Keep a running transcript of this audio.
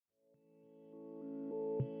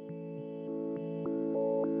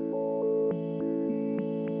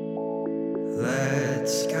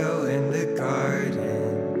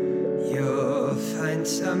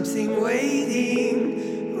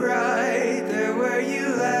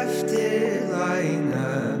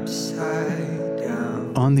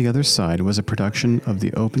On the Other Side was a production of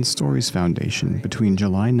the Open Stories Foundation between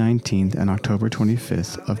July 19th and October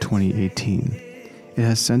 25th of 2018. It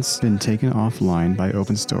has since been taken offline by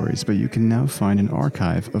Open Stories, but you can now find an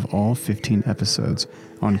archive of all 15 episodes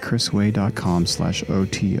on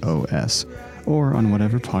chrisway.com/OTOS or on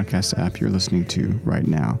whatever podcast app you're listening to right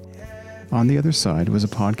now. On the Other Side was a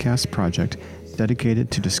podcast project dedicated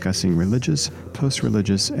to discussing religious,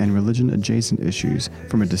 post-religious, and religion-adjacent issues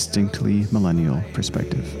from a distinctly millennial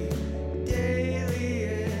perspective.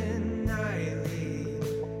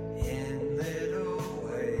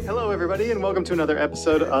 Hello, everybody, and welcome to another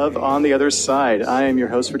episode of On the Other Side. I am your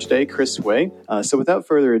host for today, Chris Way. So without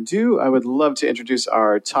further ado, I would love to introduce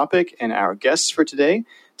our topic and our guests for today.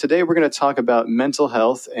 Today, we're going to talk about mental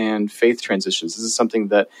health and faith transitions. This is something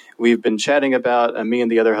that we've been chatting about, me and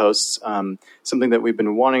the other hosts, something that we've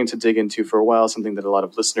been wanting to dig into for a while, something that a lot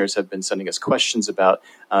of listeners have been sending us questions about.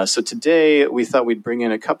 So today, we thought we'd bring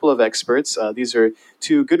in a couple of experts. These are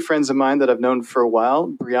two good friends of mine that I've known for a while,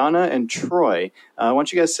 Brianna and Troy. Why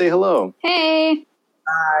don't you guys say hello? Hey.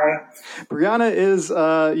 Hi. Brianna is,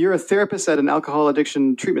 you're a therapist at an alcohol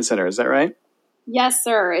addiction treatment center, is that right? Yes,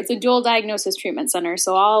 sir. It's a dual diagnosis treatment center.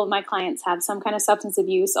 So all of my clients have some kind of substance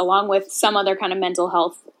abuse along with some other kind of mental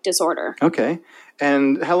health disorder. Okay.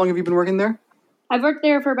 And how long have you been working there? I've worked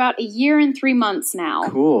there for about 1 year and 3 months now.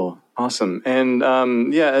 Cool. Awesome. And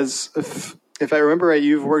if I remember right,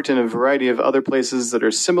 you've worked in a variety of other places that are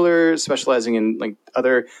similar, specializing in like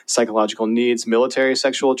other psychological needs, military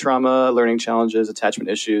sexual trauma, learning challenges, attachment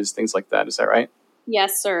issues, things like that. Is that right?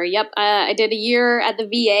 Yes, sir. Yep. I did 1 year at the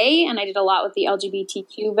VA, and I did a lot with the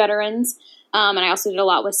LGBTQ veterans. And I also did a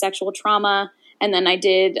lot with sexual trauma. And then I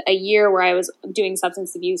did 1 year where I was doing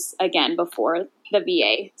substance abuse again before the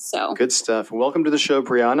VA. So good stuff. Welcome to the show,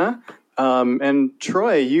 Brianna. And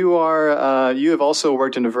Troy, you have also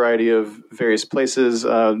worked in a variety of various places,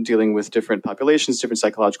 dealing with different populations, different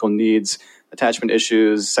psychological needs, attachment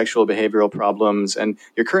issues, sexual behavioral problems. And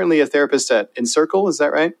you're currently a therapist at Encircle. Is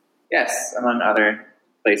that right? Yes, among other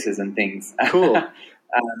places and things. Cool. But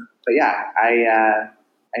yeah, I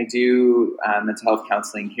do mental health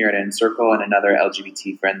counseling here at Encircle and another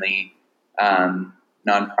LGBT-friendly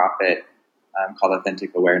nonprofit called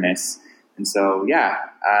Authentic Awareness. And so, yeah.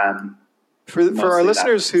 For our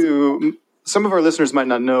listeners some of our listeners might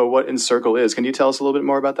not know what Encircle is. Can you tell us a little bit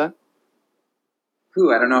more about that?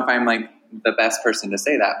 I don't know if I'm like the best person to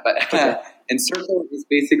say that, but okay. Encircle is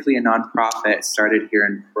basically a nonprofit started here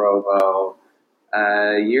in Provo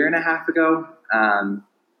 1.5 years ago.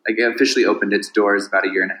 It officially opened its doors about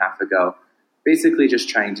 1.5 years ago. Basically, just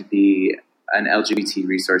trying to be an LGBT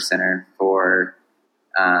resource center for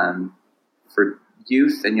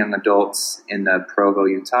youth and young adults in the Provo,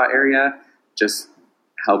 Utah area, just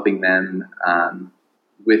helping them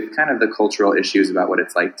with kind of the cultural issues about what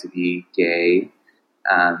it's like to be gay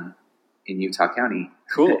in Utah County.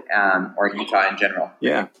 Cool. Or Utah in general.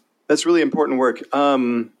 Yeah, that's really important work.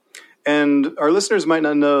 And our listeners might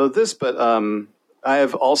not know this, but I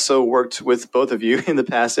have also worked with both of you in a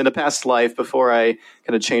past life before I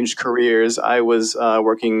kind of changed careers. I was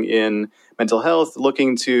working in mental health,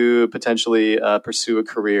 looking to potentially pursue a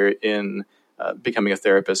career in becoming a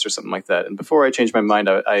therapist or something like that. And before I changed my mind,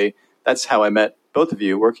 that's how I met both of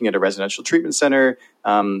you, working at a residential treatment center,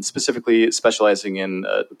 specifically specializing in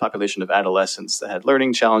a population of adolescents that had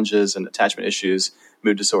learning challenges and attachment issues,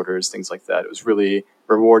 mood disorders, things like that. It was really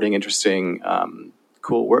rewarding, interesting,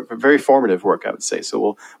 cool work, very formative work, I would say.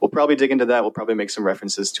 So we'll probably dig into that. We'll probably make some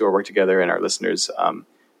references to our work together, and our listeners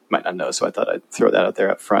might not know. So I thought I'd throw that out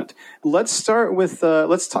there up front. Let's start with,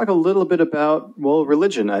 let's talk a little bit about,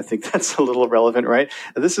 religion. I think that's a little relevant, right?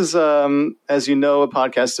 This is, as you know, a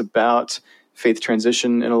podcast about faith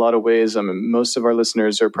transition in a lot of ways. Most of our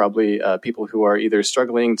listeners are probably people who are either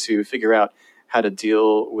struggling to figure out how to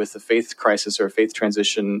deal with a faith crisis or a faith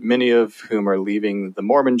transition, many of whom are leaving the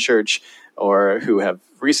Mormon church or who have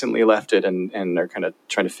recently left it and are kind of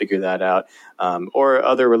trying to figure that out, or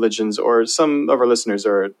other religions, or some of our listeners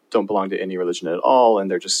don't belong to any religion at all, and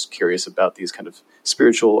they're just curious about these kind of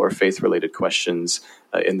spiritual or faith-related questions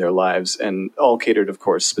in their lives, and all catered, of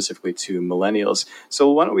course, specifically to millennials. So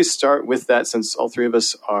why don't we start with that, since all three of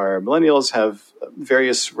us are millennials, have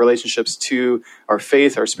various relationships to our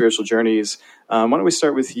faith, our spiritual journeys. Why don't we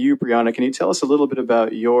start with you, Brianna? Can you tell us a little bit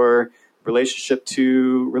about your relationship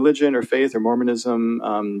to religion or faith or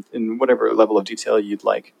Mormonism in whatever level of detail you'd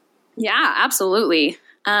like? Yeah, absolutely.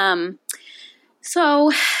 I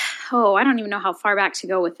don't even know how far back to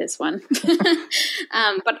go with this one.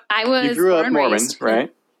 But I was You grew up Mormon, raised,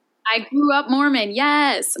 right? I grew up Mormon.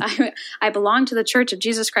 Yes, I belong to the Church of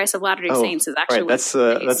Jesus Christ of Latter-day Saints. Is actually right. That's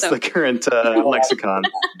the current lexicon.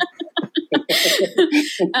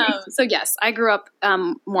 So yes, I grew up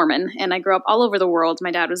Mormon, and I grew up all over the world.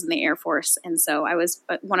 My dad was in the Air Force, and so I was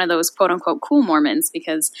one of those quote unquote cool Mormons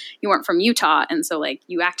because you weren't from Utah, and so like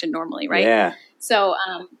you acted normally, right? Yeah. So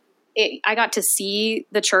I got to see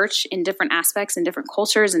the church in different aspects and different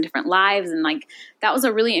cultures and different lives, and like that was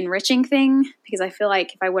a really enriching thing because I feel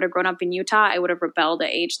like if I would have grown up in Utah, I would have rebelled at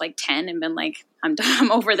age like 10 and been like, I'm done,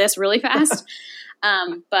 I'm over this really fast.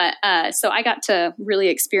 So I got to really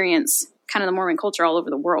experience kind of the Mormon culture all over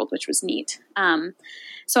the world, which was neat.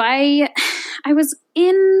 So I was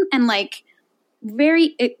in and like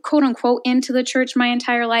very quote unquote into the church my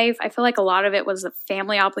entire life. I feel like a lot of it was a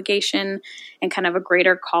family obligation and kind of a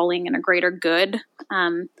greater calling and a greater good.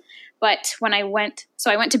 But when I went to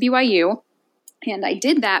BYU, and I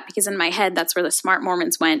did that because in my head, that's where the smart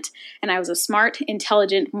Mormons went. And I was a smart,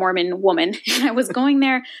 intelligent Mormon woman. And I was going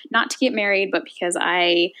there not to get married, but because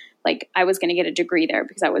I was going to get a degree there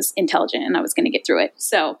because I was intelligent and I was going to get through it.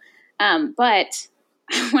 So, but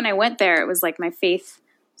when I went there, it was like my faith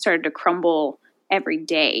started to crumble every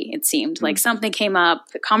day. It seemed like something came up,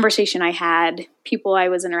 the conversation I had, people I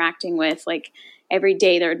was interacting with, like every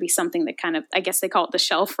day there would be something that kind of, I guess they call it the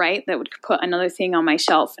shelf, right? That would put another thing on my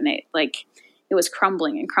shelf, and it was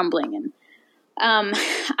crumbling and crumbling. And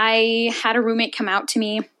I had a roommate come out to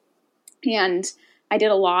me, and I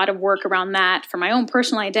did a lot of work around that for my own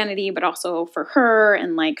personal identity, but also for her,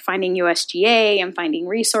 and like finding USGA and finding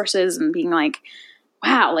resources and being like,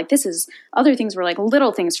 wow, like this is, other things were like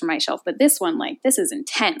little things for my shelf, but this one, like this is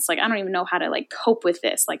intense. Like I don't even know how to like cope with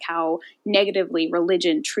this, like how negatively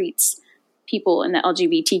religion treats people in the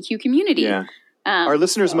LGBTQ community. Yeah. Our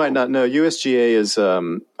listeners might not know USGA is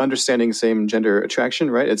Understanding Same Gender Attraction,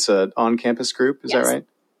 right? It's an on-campus group. Is that right?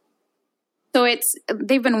 So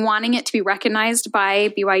they've been wanting it to be recognized by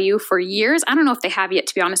BYU for years. I don't know if they have yet,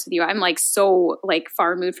 to be honest with you. I'm like so like far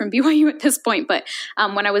removed from BYU at this point. But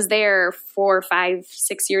when I was there 4, 5,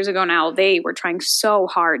 6 years ago now, they were trying so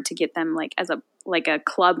hard to get them like as a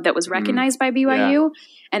club that was recognized by BYU,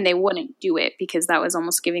 and they wouldn't do it because that was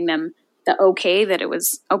almost giving them the okay that it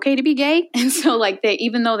was okay to be gay. And so like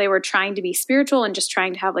even though they were trying to be spiritual and just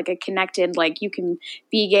trying to have like a connected, like you can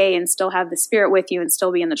be gay and still have the spirit with you and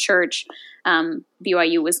still be in the church,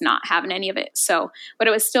 BYU was not having any of it. So, but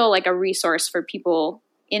it was still like a resource for people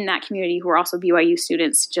in that community who are also BYU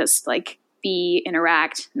students, just like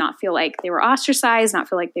interact, not feel like they were ostracized, not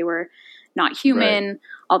feel like they were not human,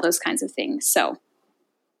 all those kinds of things. So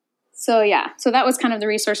yeah, so that was kind of the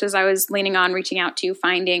resources I was leaning on, reaching out to,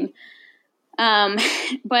 finding.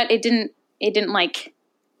 But it didn't like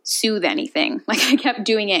soothe anything. Like I kept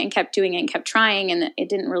doing it and kept doing it and kept trying, and it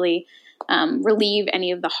didn't really relieve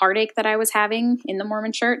any of the heartache that I was having in the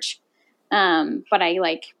Mormon church. But I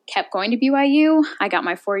like kept going to BYU. I got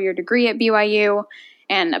my 4-year degree at BYU.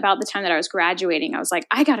 And about the time that I was graduating, I was like,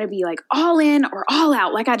 I got to be like all in or all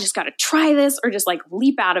out. Like I just got to try this or just like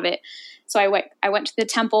leap out of it. So I went to the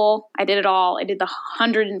temple. I did it all. I did the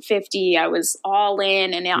 150. I was all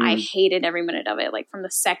in, and I hated every minute of it. Like from the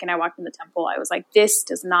second I walked in the temple, I was like, this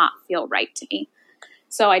does not feel right to me.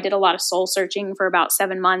 So I did a lot of soul searching for about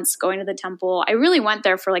 7 months, going to the temple. I really went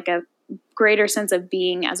there for like a greater sense of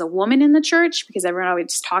being as a woman in the church, because everyone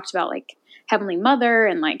always talked about like Heavenly Mother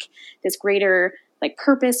and like this greater like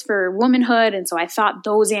purpose for womanhood. And so I thought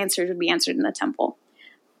those answers would be answered in the temple.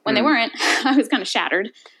 When they weren't, I was kind of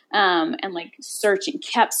shattered. And like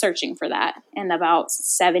kept searching for that. And about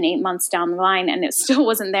 7-8 months down the line, and it still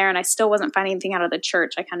wasn't there, and I still wasn't finding anything out of the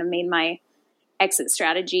church. I kind of made my exit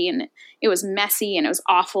strategy, and it was messy and it was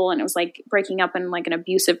awful. And it was like breaking up in like an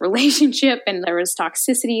abusive relationship, and there was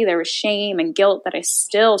toxicity, there was shame and guilt that I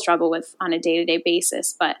still struggle with on a day-to-day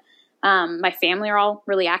basis. But my family are all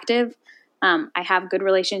really active. I have good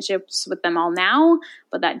relationships with them all now,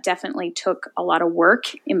 but that definitely took a lot of work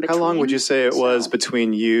in between. How long would you say it was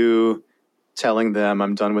between you telling them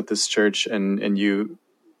I'm done with this church and you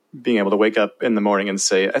being able to wake up in the morning and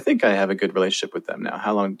say, I think I have a good relationship with them now?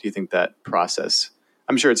 How long do you think that process?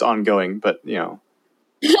 I'm sure it's ongoing, but you know.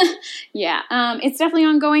 Yeah, it's definitely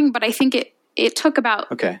ongoing, but I think it took about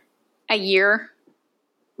a year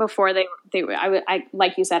before I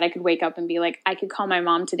like you said, I could wake up and be like, I could call my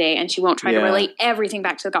mom today and she won't try to relate everything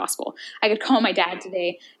back to the gospel. I could call my dad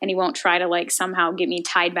today and he won't try to like somehow get me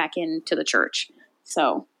tied back into the church.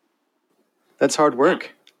 So that's hard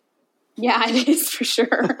work. Yeah, it is for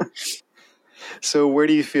sure. So where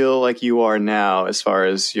do you feel like you are now as far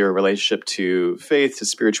as your relationship to faith, to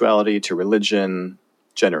spirituality, to religion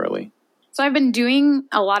generally? So I've been doing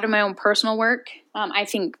a lot of my own personal work I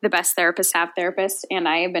think the best therapists have therapists, and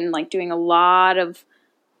I have been like doing a lot of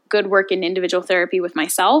good work in individual therapy with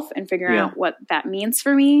myself and figuring out what that means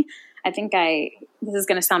for me. I think this is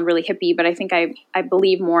going to sound really hippie, but I think I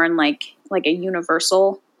believe more in like a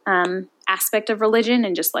universal aspect of religion,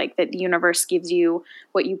 and just like that the universe gives you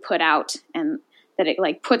what you put out, and that it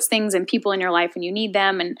like puts things and people in your life when you need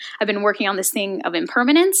them. And I've been working on this thing of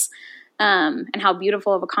impermanence. And how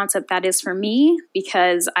beautiful of a concept that is for me,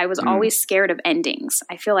 because I was always scared of endings.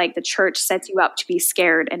 I feel like the church sets you up to be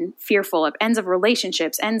scared and fearful of ends of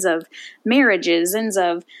relationships, ends of marriages, ends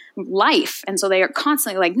of life. And so they are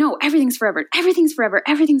constantly like, no, everything's forever, everything's forever,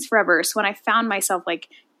 everything's forever. So when I found myself like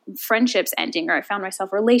friendships ending, or I found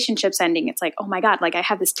myself relationships ending, it's like, oh my God, like I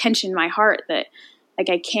have this tension in my heart that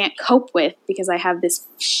like I can't cope with, because I have this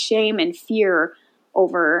shame and fear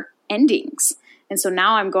over endings. And so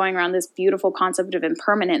now I'm going around this beautiful concept of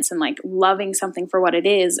impermanence and like loving something for what it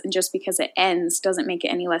is. And just because it ends doesn't make it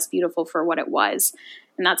any less beautiful for what it was.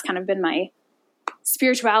 And that's kind of been my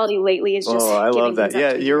spirituality lately, is just I love that.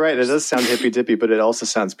 Yeah, you're right. It does sound hippy dippy, but it also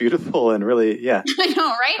sounds beautiful and really, yeah. I know,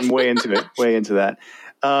 right? I'm way into it, way into that.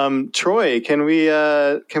 Troy, can we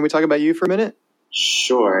talk about you for a minute?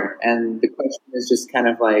 Sure. And the question is just kind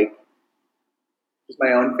of like, just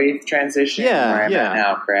my own faith transition where I'm at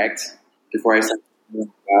now, correct? Before I start thinking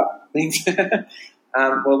about things.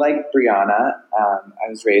 Well, like Brianna, I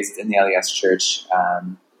was raised in the LDS Church.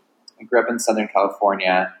 I grew up in Southern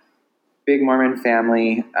California. Big Mormon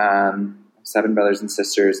family. 7 brothers and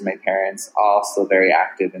sisters. My parents all still very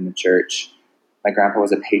active in the church. My grandpa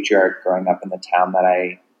was a patriarch growing up in the town that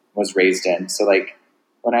I was raised in. So, like,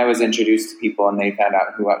 when I was introduced to people and they found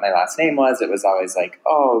out what my last name was, it was always like,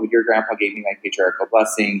 oh, your grandpa gave me my patriarchal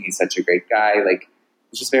blessing. He's such a great guy. Like,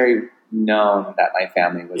 it's just very known that my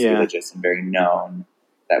family was religious, and very known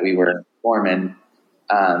that we were Mormon,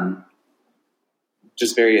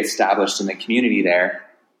 just very established in the community there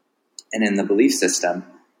and in the belief system.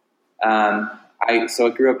 I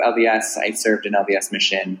grew up LDS. I served in LDS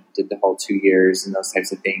mission, did the whole 2 years and those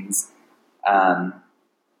types of things.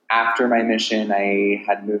 After my mission, I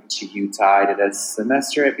had moved to Utah. I did a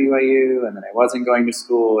semester at BYU, and then I wasn't going to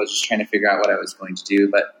school. I was just trying to figure out what I was going to do,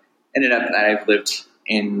 but ended up that I've lived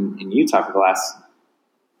in Utah for the last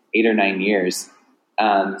 8 or 9 years.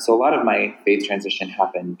 So a lot of my faith transition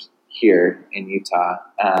happened here in Utah.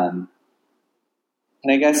 And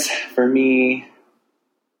I guess for me,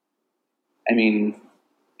 I mean,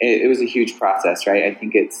 it was a huge process, right? I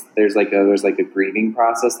think there's like a grieving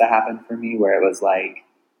process that happened for me, where it was like,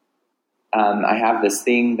 I have this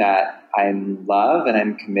thing that I love and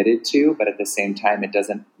I'm committed to, but at the same time, it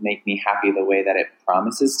doesn't make me happy the way that it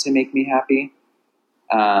promises to make me happy.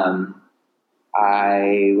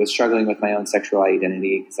 I was struggling with my own sexual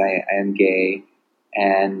identity because I am gay,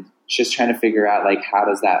 and just trying to figure out, like, how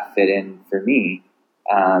does that fit in for me,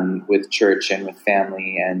 with church and with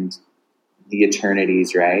family and the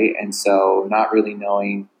eternities, right? And so not really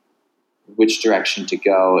knowing which direction to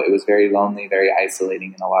go. It was very lonely, very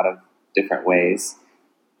isolating in a lot of different ways.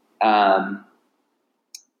 And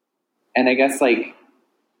I guess, like,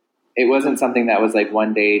 it wasn't something that was like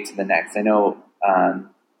one day to the next. I know,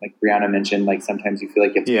 like Brianna mentioned, like sometimes you feel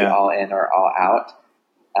like you have to be all in or all out.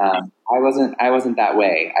 I wasn't that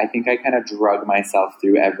way. I think I kind of drug myself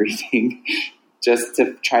through everything just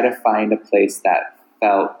to try to find a place that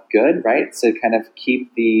felt good, right? So kind of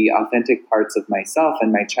keep the authentic parts of myself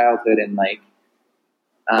and my childhood and like,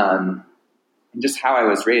 and just how I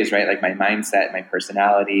was raised, right? Like my mindset, my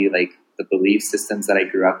personality, like the belief systems that I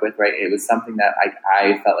grew up with, right? It was something that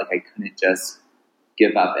I felt like I couldn't just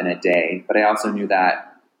give up in a day, but I also knew that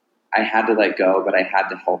I had to let go, but I had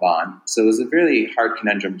to hold on. So it was a really hard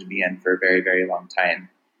conundrum to be in for a very, very long time.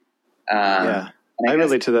 I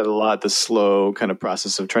relate to that a lot, the slow kind of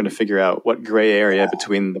process of trying to figure out what gray area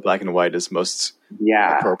between the black and white is most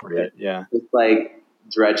appropriate. Yeah. It's like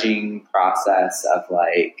drudging process of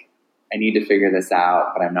like, I need to figure this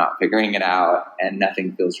out, but I'm not figuring it out, and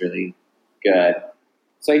nothing feels really good.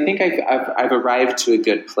 So I think I've arrived to a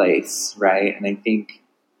good place, right? And I think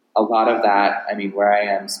a lot of that, I mean, where I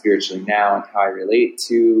am spiritually now and how I relate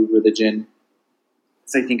to religion,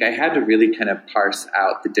 so I think I had to really kind of parse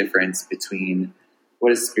out the difference between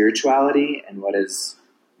what is spirituality and what is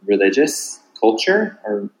religious culture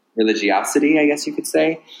or religiosity, I guess you could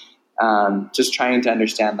say. Just trying to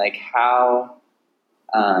understand like how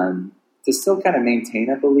to still kind of maintain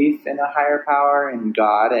a belief in a higher power and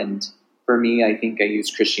God. And for me, I think I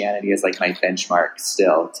use Christianity as like my benchmark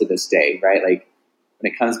still to this day, right? Like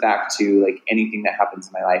when it comes back to like anything that happens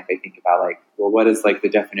in my life, I think about like, well, what is like the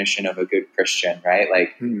definition of a good Christian, right?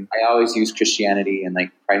 Like I always use Christianity and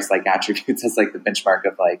like Christ-like attributes as like the benchmark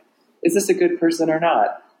of like, is this a good person or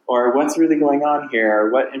not? Or what's really going on here?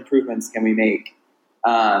 Or what improvements can we make?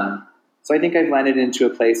 So I think I've landed into a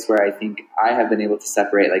place where I think I have been able to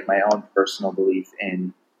separate like my own personal belief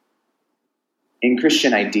in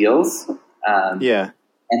Christian ideals,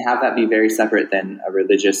 and have that be very separate than a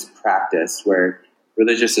religious practice, where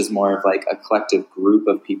religious is more of like a collective group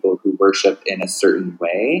of people who worship in a certain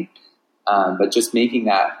way, but just making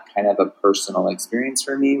that kind of a personal experience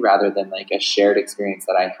for me rather than like a shared experience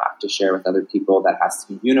that I have to share with other people that has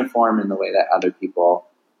to be uniform in the way that other people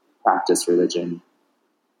practice religion,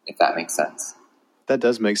 if that makes sense. That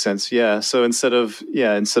does make sense. Yeah. So instead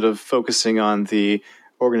of focusing on the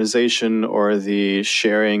organization or the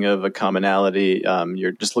sharing of a commonality,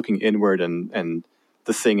 you're just looking inward, and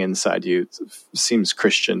the thing inside you seems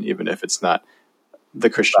Christian, even if it's not the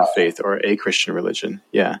Christian faith or a Christian religion.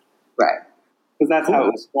 Yeah. Right. Because that's how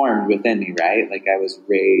it was formed within me, right? Like I was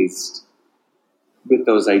raised with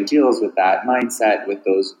those ideals, with that mindset, with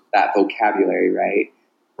that vocabulary, right?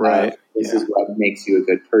 Right. This is what makes you a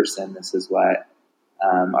good person. This is what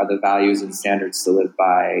are the values and standards to live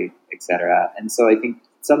by, etc. And so I think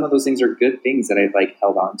some of those things are good things that I've like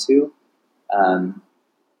held on to.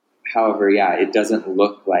 However, it doesn't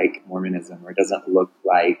look like Mormonism, or it doesn't look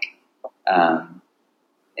like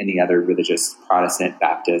any other religious, Protestant,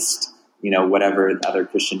 Baptist, whatever other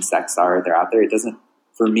Christian sects they're out there. It doesn't,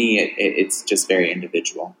 for me, it's just very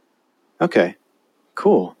individual. Okay,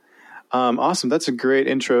 cool. Awesome. That's a great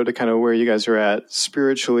intro to kind of where you guys are at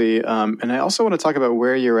spiritually. And I also want to talk about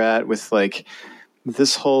where you're at with like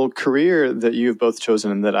this whole career that you've both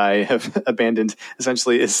chosen and that I have abandoned,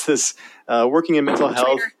 essentially, is this working in mental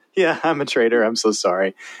health. Yeah, I'm a traitor. I'm so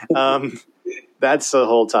sorry. That's a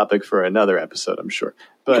whole topic for another episode, I'm sure.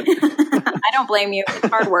 But I don't blame you. It's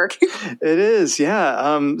hard work. It is,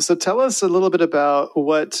 yeah. So tell us a little bit about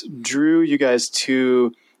what drew you guys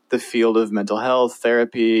to the field of mental health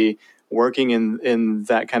therapy, working in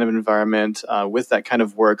that kind of environment, with that kind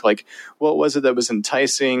of work. Like, what was it that was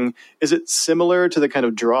enticing? Is it similar to the kind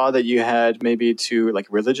of draw that you had maybe to like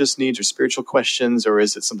religious needs or spiritual questions, or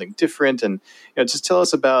is it something different? And just tell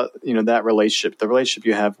us about that relationship, the relationship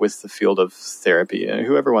you have with the field of therapy.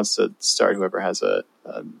 Whoever wants to start, whoever has a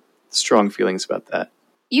strong feelings about that.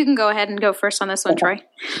 You can go ahead and go first on this one, Troy.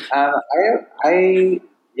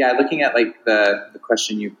 Looking at like the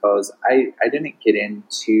question you posed, I didn't get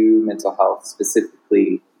into mental health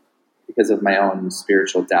specifically because of my own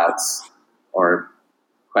spiritual doubts or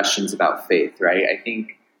questions about faith, right? I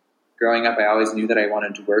think growing up, I always knew that I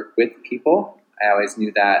wanted to work with people. I always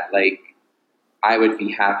knew that like I would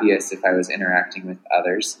be happiest if I was interacting with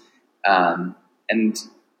others. And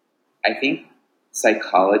I think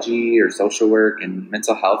psychology or social work and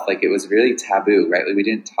mental health, like it was really taboo, right? Like we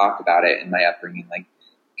didn't talk about it in my upbringing. Like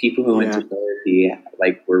people who went to therapy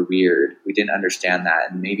like were weird. We didn't understand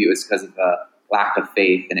that. And maybe it was because of a lack of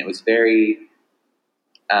faith. And it was very,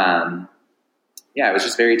 it was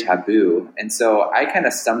just very taboo. And so I kind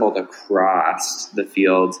of stumbled across the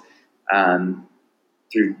field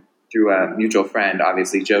through a mutual friend,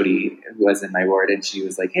 obviously Jody, who was in my ward. And she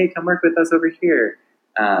was like, hey, come work with us over here.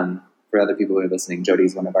 For other people who are listening,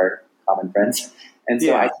 Jody's one of our common friends. And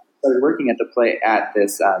so I started working at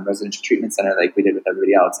this residential treatment center like we did with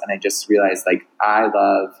everybody else. And I just realized like I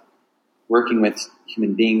love working with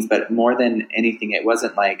human beings, but more than anything, it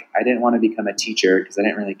wasn't like I didn't want to become a teacher because I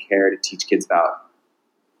didn't really care to teach kids about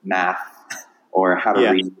math or how to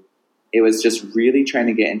read. It was just really trying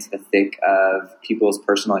to get into the thick of people's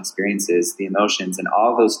personal experiences, the emotions, and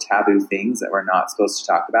all those taboo things that we're not supposed to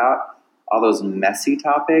talk about, all those messy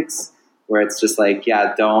topics where it's just like,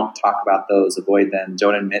 don't talk about those, avoid them,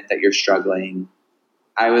 don't admit that you're struggling.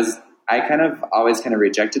 I kind of always kind of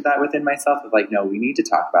rejected that within myself of like, no, we need to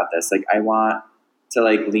talk about this. Like I want to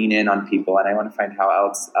like lean in on people and I want to find how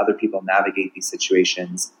else other people navigate these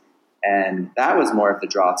situations. And that was more of the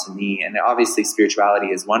draw to me. And obviously spirituality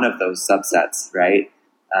is one of those subsets, right?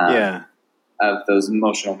 Of those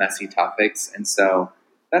emotional, messy topics. And so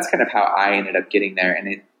that's kind of how I ended up getting there.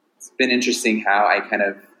 And it's been interesting how I kind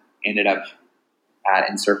of ended up at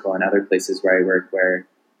Encircle and other places where I work, where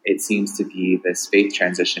it seems to be this faith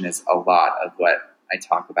transition is a lot of what I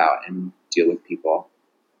talk about and deal with people,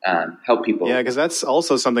 help people. Yeah, because that's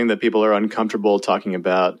also something that people are uncomfortable talking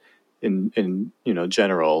about in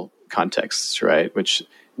general contexts, right? Which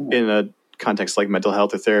in a context like mental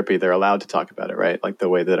health or therapy, they're allowed to talk about it, right? Like the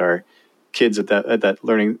way that our kids at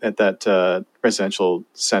that residential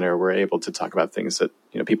center were able to talk about things that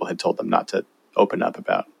people had told them not to open up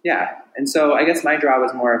about. Yeah. And so I guess my draw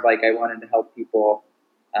was more of like, I wanted to help people.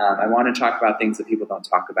 I want to talk about things that people don't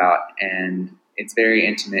talk about, and it's very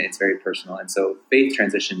intimate. It's very personal. And so faith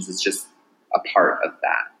transitions is just a part of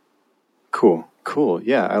that. Cool.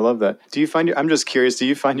 Yeah. I love that. I'm just curious, do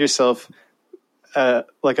you find yourself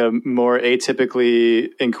like a more atypically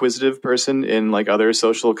inquisitive person in like other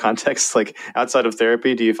social contexts, like outside of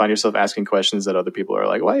therapy? Do you find yourself asking questions that other people are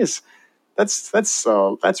like, why is that's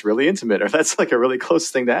really intimate, or that's like a really close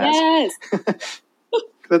thing to ask? Yes.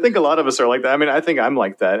 I think a lot of us are like that. I mean, I think I'm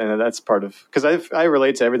like that, and that's part of, because I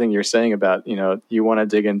relate to everything you're saying about, you want to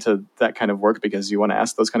dig into that kind of work because you want to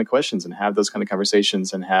ask those kind of questions and have those kind of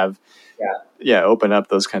conversations and have, open up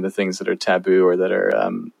those kind of things that are taboo or that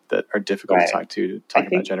are difficult to talk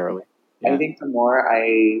about generally. Yeah. I think the more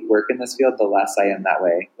I work in this field, the less I am that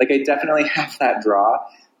way. Like, I definitely have that draw,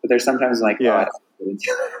 but there's sometimes like, it's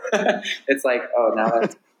like, oh, now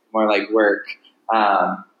that's more like work.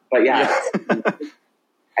 But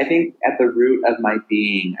I think at the root of my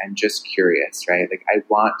being, I'm just curious, right? Like, I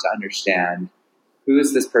want to understand, who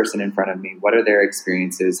is this person in front of me? What are their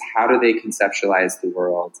experiences? How do they conceptualize the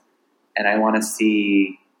world? And I want to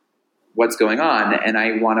see what's going on, and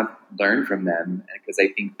I want to learn from them, because I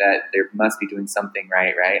think that they must be doing something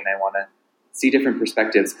right? And I want to see different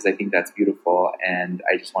perspectives, because I think that's beautiful, and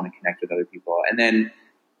I just want to connect with other people. And then,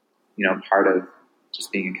 part of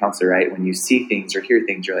just being a counselor, right? When you see things or hear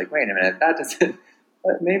things, you're like, wait a minute, that doesn't...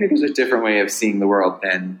 maybe there's a different way of seeing the world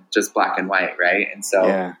than just black and white, right? And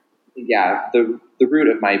so, the root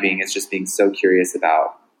of my being is just being so curious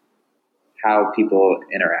about how people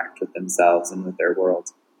interact with themselves and with their world.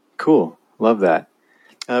 Cool. Love that.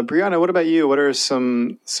 Brianna, what about you? What are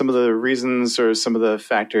some of the reasons or some of the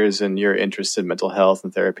factors in your interest in mental health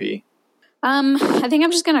and therapy? I think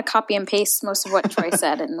I'm just going to copy and paste most of what Troy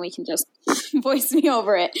said, and we can just voice me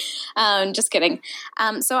over it. Just kidding.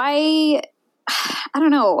 So I don't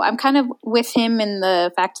know. I'm kind of with him in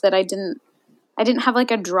the fact that I didn't have like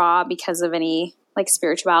a draw because of any like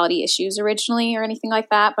spirituality issues originally or anything like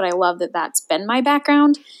that. But I love that that's been my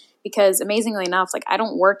background, because amazingly enough, like, I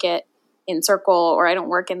don't work it in Circle, or I don't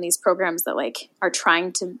work in these programs that like are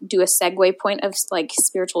trying to do a segue point of like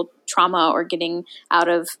spiritual trauma or getting out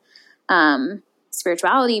of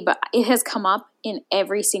spirituality, but it has come up in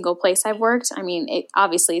every single place I've worked. I mean, it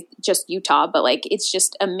obviously just Utah, but like, it's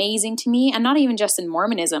just amazing to me. And not even just in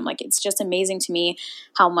Mormonism. Like, it's just amazing to me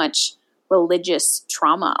how much religious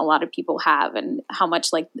trauma a lot of people have, and how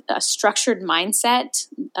much like a structured mindset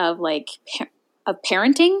of like of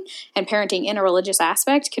parenting and parenting in a religious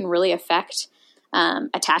aspect can really affect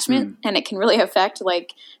attachment, and it can really affect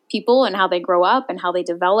like people and how they grow up and how they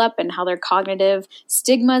develop and how their cognitive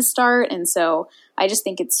stigmas start. And so I just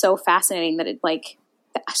think it's so fascinating that it like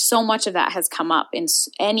so much of that has come up in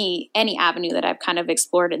any avenue that I've kind of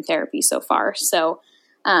explored in therapy so far. So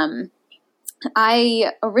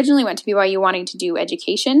I originally went to BYU wanting to do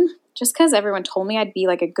education, just because everyone told me I'd be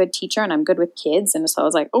like a good teacher and I'm good with kids. And so I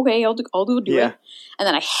was like, okay, I'll do it. And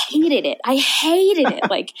then I hated it.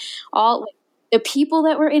 Like the people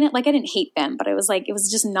that were in it, like, I didn't hate them, but it was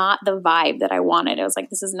just not the vibe that I wanted. I was like,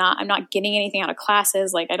 I'm not getting anything out of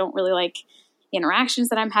classes. Like, I don't really like the interactions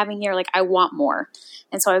that I'm having here. Like, I want more.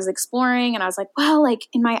 And so I was exploring, and I was like, well, like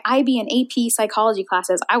in my IB and AP psychology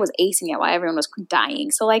classes, I was acing it while everyone was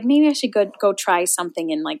dying. So like, maybe I should go try something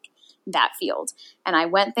in like that field. And I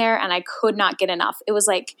went there, and I could not get enough. It was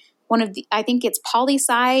like I think it's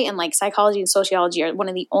poli-sci and like psychology and sociology are one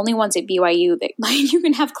of the only ones at BYU that like you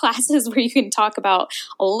can have classes where you can talk about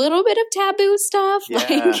a little bit of taboo stuff. Yeah.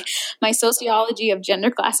 Like my sociology of gender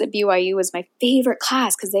class at BYU was my favorite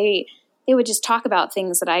class, because they would just talk about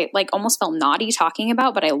things that I like almost felt naughty talking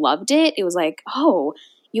about, but I loved it. It was like, oh,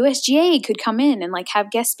 USGA could come in and like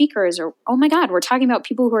have guest speakers, or, oh my God, we're talking about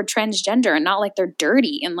people who are transgender and not like they're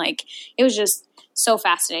dirty. And like, it was just so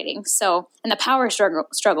fascinating. So, and the power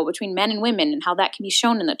struggle between men and women and how that can be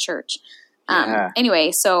shown in the church.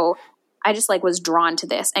 Anyway, so I just like was drawn to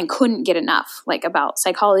this and couldn't get enough, like about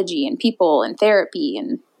psychology and people and therapy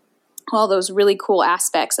and all those really cool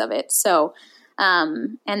aspects of it. So,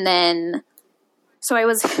 so I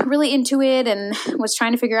was really into it and was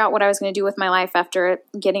trying to figure out what I was going to do with my life after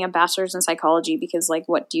getting a bachelor's in psychology, because like,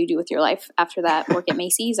 what do you do with your life after that? Work at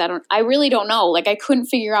Macy's? I really don't know. Like, I couldn't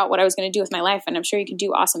figure out what I was going to do with my life, and I'm sure you could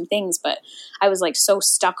do awesome things, but I was like so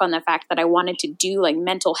stuck on the fact that I wanted to do like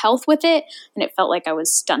mental health with it, and it felt like I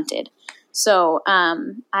was stunted. So,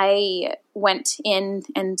 I went in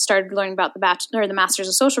and started learning about the master's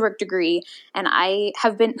of social work degree. And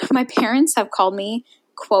my parents have called me,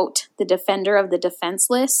 quote, the defender of the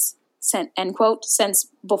defenseless, end quote, since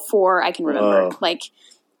before I can remember. Whoa. Like,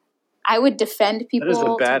 I would defend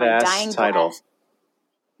people. That is a badass to my dying title. breath.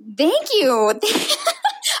 Thank you.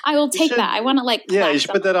 I will take that. I want to like. Yeah, you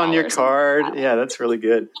should put that on your card. Yeah, that's really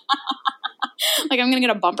good. Like I'm going to get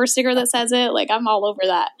a bumper sticker that says it. Like I'm all over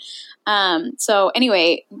that. So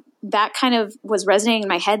anyway, that kind of was resonating in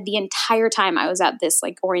my head the entire time I was at this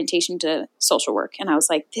like orientation to social work. And I was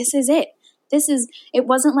like, this is it. It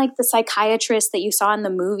wasn't like the psychiatrist that you saw in the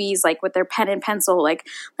movies, like with their pen and pencil, like,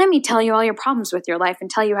 let me tell you all your problems with your life and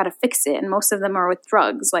tell you how to fix it. And most of them are with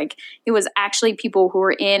drugs. Like it was actually people who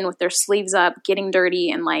were in with their sleeves up, getting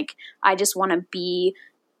dirty. And like, I just want to be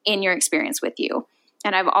in your experience with you.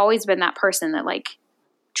 And I've always been that person that like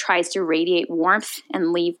tries to radiate warmth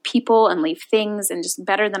and leave people and leave things and just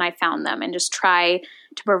better than I found them and just try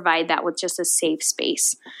to provide that with just a safe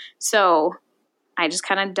space. So I just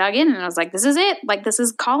kind of dug in and I was like, this is it. Like, this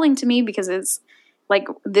is calling to me because it's like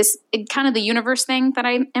kind of the universe thing that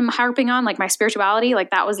I am harping on, like my spirituality,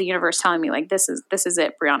 like that was the universe telling me like, this is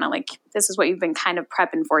it, Brianna. Like, this is what you've been kind of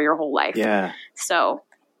prepping for your whole life. Yeah. So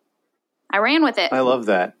I ran with it. I love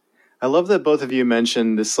that. I love that both of you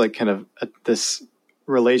mentioned this, like kind of this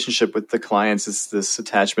relationship with the clients, this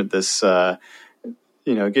attachment, this,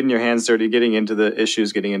 getting your hands dirty, getting into the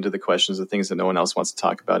issues, getting into the questions, the things that no one else wants to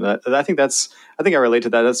talk about. And I think I relate to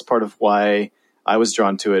that. That's part of why I was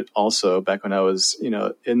drawn to it also back when I was,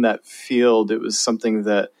 in that field. It was something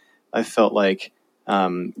that I felt like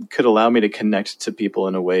could allow me to connect to people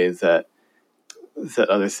in a way that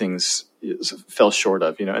other things fell short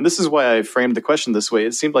of, and this is why I framed the question this way.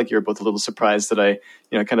 It seemed like you were both a little surprised that I,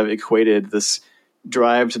 kind of equated this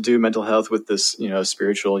drive to do mental health with this,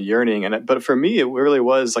 spiritual yearning. But for me, it really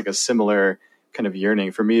was like a similar kind of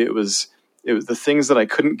yearning. For me, it was the things that I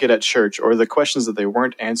couldn't get at church or the questions that they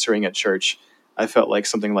weren't answering at church. I felt like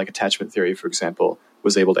something like attachment theory, for example,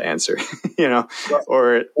 was able to answer,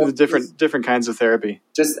 or different kinds of therapy.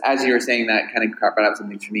 Just as you were saying that, kind of brought up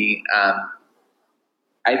something for me.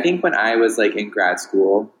 I think when I was like in grad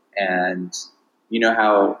school, and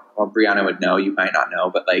Brianna would know, you might not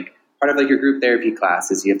know, but like part of like your group therapy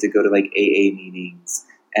classes, you have to go to like AA meetings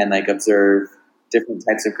and like observe different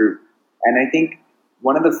types of group. And I think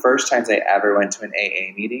one of the first times I ever went to an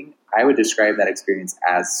AA meeting, I would describe that experience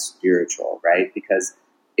as spiritual, right? Because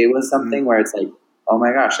it was something where it's like, oh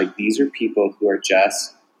my gosh, like these are people who are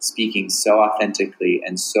just speaking so authentically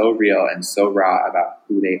and so real and so raw about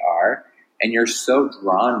who they are. And you're so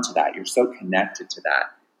drawn to that. You're so connected to that.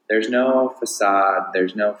 There's no facade.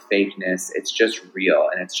 There's no fakeness. It's just real.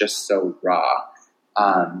 And it's just so raw.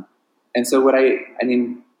 And so I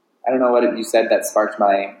don't know what you said that sparked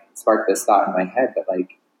this thought in my head, but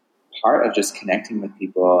like part of just connecting with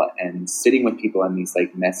people and sitting with people in these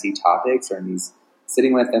like messy topics, or in these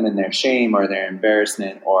sitting with them in their shame or their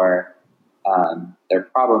embarrassment or their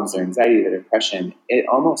problems, their anxiety, their depression, it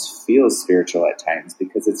almost feels spiritual at times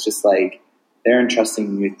because it's just like, they're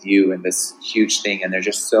entrusting with you in this huge thing, and they're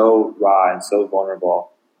just so raw and so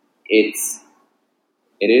vulnerable. It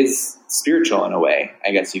is spiritual in a way,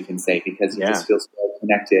 I guess you can say, because you just feel so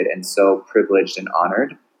connected and so privileged and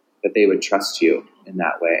honored that they would trust you in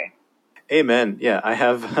that way. Amen. Yeah, I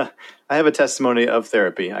have a testimony of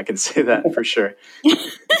therapy. I can say that for sure.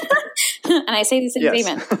 And I say these things,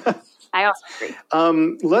 amen. I also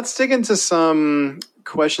agree. Let's dig into some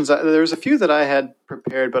questions. There's a few that I had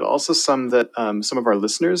prepared, but also some that some of our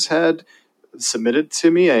listeners had submitted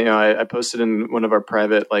to me. I posted in one of our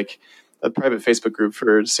private Facebook group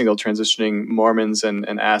for single transitioning Mormons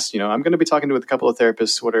and asked, I'm going to be talking with a couple of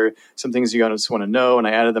therapists. What are some things you guys want to know? And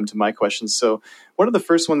I added them to my questions. So one of the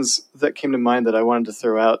first ones that came to mind that I wanted to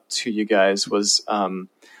throw out to you guys was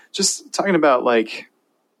just talking about like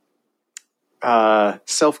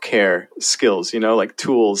self-care skills, like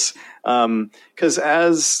tools. Because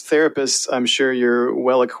as therapists, I'm sure you're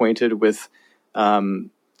well acquainted with kind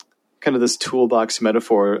of this toolbox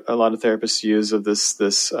metaphor a lot of therapists use of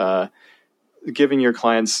this giving your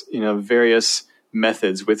clients, various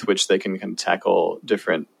methods with which they can kind of tackle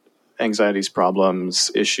different anxieties,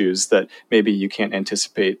 problems, issues that maybe you can't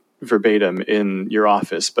anticipate verbatim in your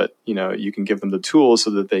office, but you can give them the tools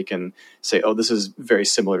so that they can say, oh, this is very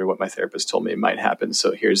similar to what my therapist told me might happen.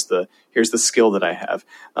 So here's the skill that I have.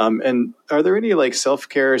 And are there any like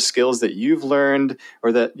self-care skills that you've learned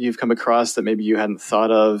or that you've come across that maybe you hadn't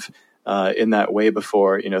thought of in that way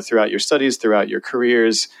before, throughout your studies, throughout your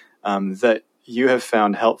careers, that you have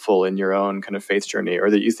found helpful in your own kind of faith journey,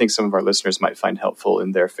 or that you think some of our listeners might find helpful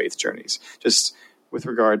in their faith journeys? Just with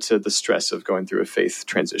regard to the stress of going through a faith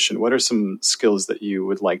transition, what are some skills that you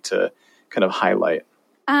would like to kind of highlight?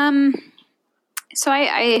 So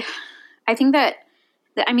I think that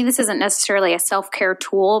I mean, this isn't necessarily a self-care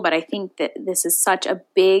tool, but I think that this is such a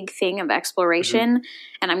big thing of exploration.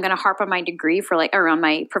 Mm-hmm. And I'm going to harp on my degree or on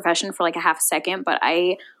my profession for like a half a second, but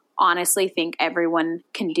I honestly think everyone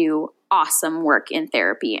can do awesome work in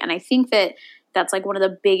therapy. And I think that that's like one of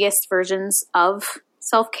the biggest versions of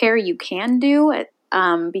self-care you can do,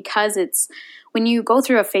 because it's when you go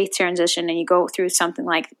through a faith transition and you go through something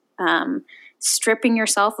like stripping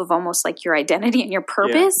yourself of almost like your identity and your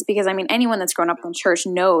purpose, because I mean, anyone that's grown up in church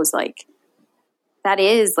knows like that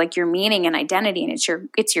is like your meaning and identity, and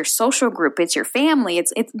it's your social group, it's your family,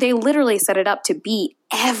 it's they literally set it up to be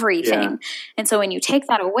everything. Yeah. And so when you take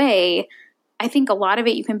that away, I think a lot of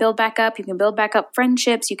it you can build back up. You can build back up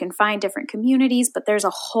friendships. You can find different communities, but there's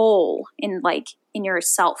a hole in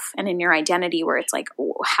yourself and in your identity where it's like,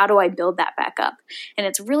 how do I build that back up? And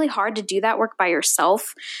it's really hard to do that work by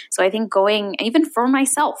yourself. So I think even for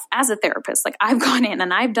myself as a therapist, like I've gone in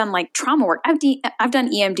and I've done like trauma work. I've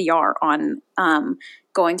done EMDR on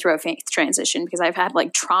going through a faith transition because I've had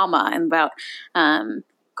like trauma and about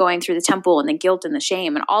going through the temple and the guilt and the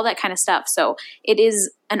shame and all that kind of stuff. So it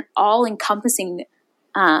is an all-encompassing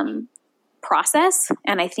process.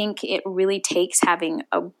 And I think it really takes having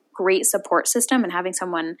a great support system and having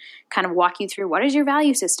someone kind of walk you through, what is your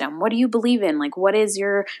value system? What do you believe in? Like, what is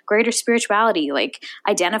your greater spirituality? Like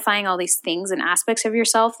identifying all these things and aspects of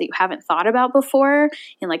yourself that you haven't thought about before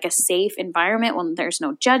in like a safe environment when there's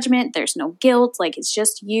no judgment, there's no guilt. Like it's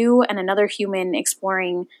just you and another human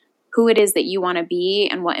exploring who it is that you want to be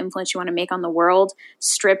and what influence you want to make on the world,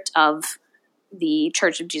 stripped of the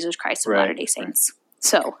Church of Jesus Christ of Latter-day Saints.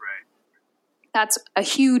 So that's a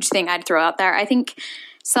huge thing I'd throw out there. I think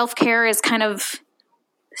self-care is kind of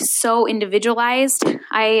so individualized.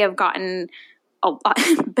 I have gotten a lot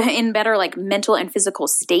in better like mental and physical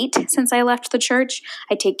state since I left the church.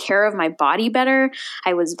 I take care of my body better.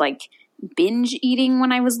 I was like binge eating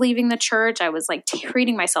when I was leaving the church. I was like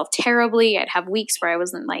treating myself terribly. I'd have weeks where I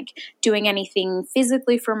wasn't like doing anything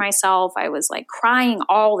physically for myself. I was like crying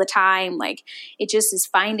all the time. Like it just is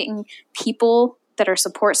finding people that are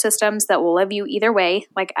support systems that will love you either way.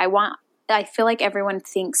 Like I feel like everyone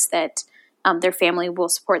thinks that their family will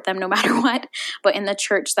support them no matter what. But in the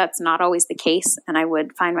church, that's not always the case. And I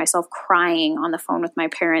would find myself crying on the phone with my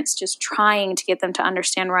parents, just trying to get them to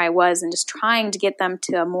understand where I was and just trying to get them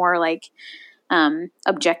to a more like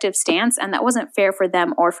objective stance. And that wasn't fair for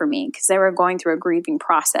them or for me because they were going through a grieving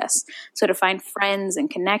process. So to find friends and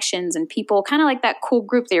connections and people, kind of like that cool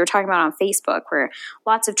group that you were talking about on Facebook, where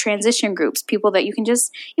lots of transition groups, people that you can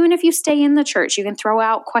just, even if you stay in the church, you can throw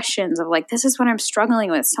out questions of like, this is what I'm struggling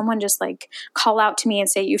with. Someone just like call out to me and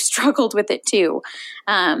say, you struggled with it too.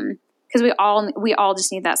 Because we all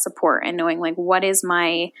just need that support and knowing like, what is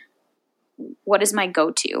my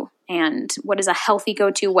go-to and what is a healthy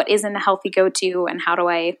go-to, what isn't a healthy go-to, and how do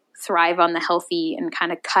I thrive on the healthy and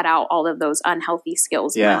kind of cut out all of those unhealthy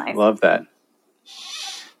skills in my life. Yeah, love that.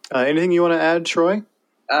 Anything you want to add, Troy?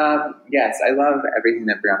 Yes, I love everything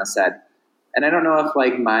that Brianna said. And I don't know if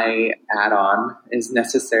like my add-on is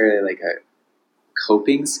necessarily like a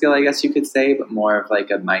coping skill, I guess you could say, but more of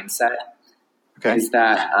like a mindset. Okay. Is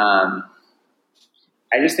that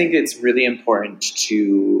I just think it's really important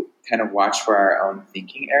to kind of watch for our own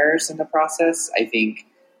thinking errors in the process. I think,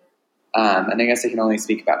 and I guess I can only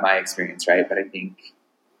speak about my experience, right? But I think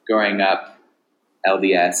growing up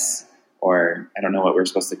LDS, or I don't know what we're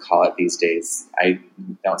supposed to call it these days. I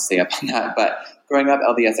don't stay up on that. But growing up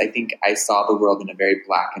LDS, I think I saw the world in a very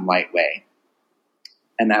black and white way.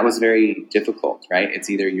 And that was very difficult, right? It's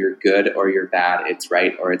either you're good or you're bad. It's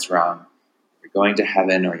right or it's wrong. You're going to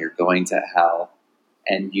heaven or you're going to hell.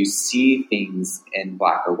 And you see things in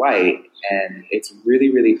black or white, and it's really,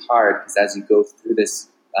 really hard because as you go through this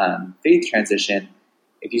faith transition,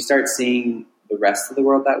 if you start seeing the rest of the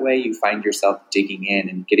world that way, you find yourself digging in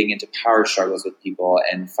and getting into power struggles with people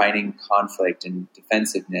and finding conflict and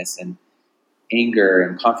defensiveness and anger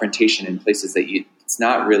and confrontation in places that it's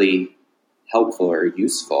not really helpful or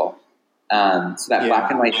useful. So that black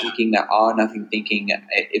and white thinking, that all or nothing thinking,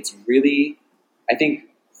 it's really, I think,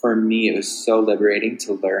 for me, it was so liberating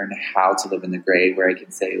to learn how to live in the gray, where I can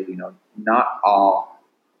say, not all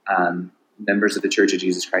members of the Church of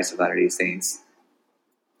Jesus Christ of Latter-day Saints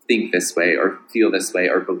think this way or feel this way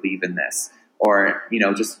or believe in this, or,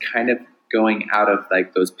 just kind of going out of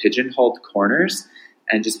like those pigeonholed corners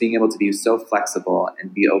and just being able to be so flexible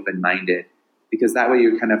and be open-minded, because that way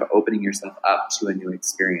you're kind of opening yourself up to a new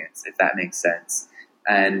experience, if that makes sense.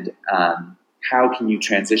 And, how can you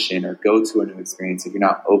transition or go to a new experience if you're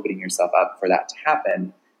not opening yourself up for that to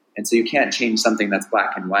happen? And so you can't change something that's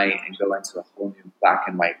black and white and go into a whole new black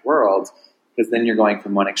and white world. because then you're going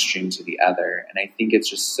from one extreme to the other. And I think it's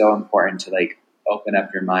just so important to like open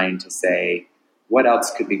up your mind to say, what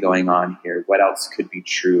else could be going on here? What else could be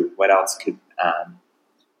true? What else could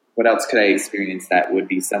I experience that would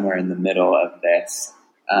be somewhere in the middle of this?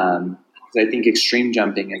 Because I think extreme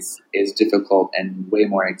jumping is difficult and way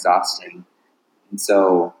more exhausting. And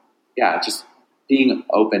so, yeah, just being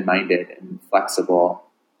open-minded and flexible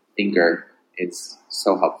thinker is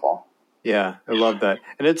so helpful. Yeah, I love that.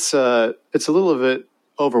 And it's a little bit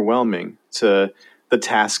overwhelming to the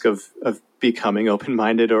task of becoming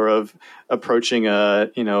open-minded or of approaching a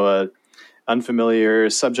unfamiliar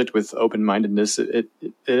subject with open-mindedness. It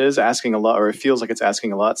is asking a lot, or it feels like it's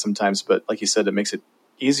asking a lot sometimes, but like you said, it makes it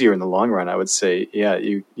easier in the long run. I would say, yeah,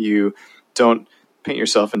 you don't paint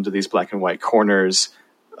yourself into these black and white corners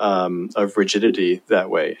of rigidity that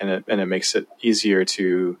way. And it makes it easier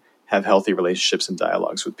to have healthy relationships and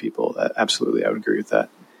dialogues with people. Absolutely. I would agree with that.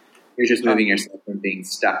 You're just moving yourself from being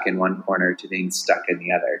stuck in one corner to being stuck in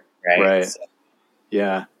the other, right? Right. So.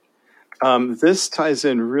 Yeah. This ties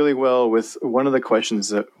in really well with one of the questions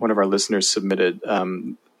that one of our listeners submitted.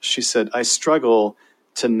 She said, I struggle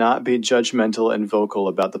to not be judgmental and vocal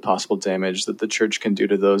about the possible damage that the church can do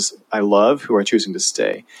to those I love who are choosing to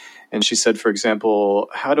stay. And she said, for example,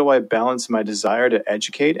 how do I balance my desire to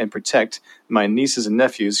educate and protect my nieces and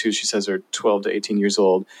nephews, who she says are 12 to 18 years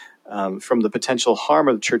old, from the potential harm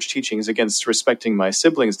of the church teachings against respecting my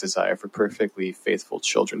siblings' desire for perfectly faithful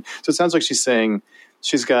children? So it sounds like she's saying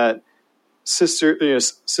she's got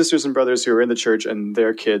sisters and brothers who are in the church and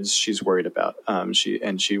their kids she's worried about.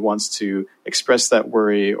 She wants to express that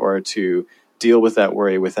worry or to deal with that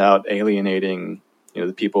worry without alienating,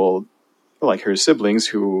 the people like her siblings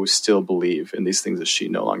who still believe in these things that she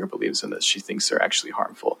no longer believes in, that she thinks are actually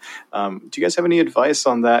harmful. Do you guys have any advice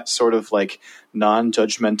on that sort of like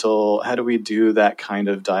non-judgmental? How do we do that kind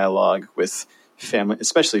of dialogue with family,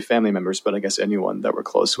 especially family members, but I guess anyone that we're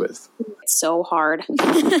close with? It's so hard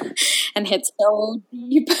and hits so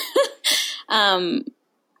deep.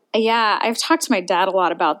 Yeah, I've talked to my dad a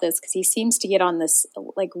lot about this because he seems to get on this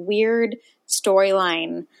like weird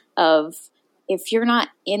storyline of, if you're not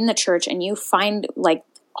in the church and you find like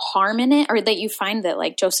harm in it, or that you find that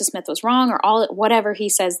like Joseph Smith was wrong, or whatever he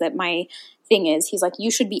says that my thing is, he's like,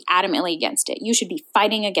 you should be adamantly against it. You should be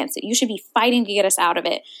fighting against it. You should be fighting to get us out of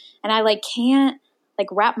it. And I like can't like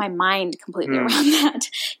wrap my mind completely around that,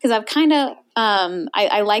 because I've kind of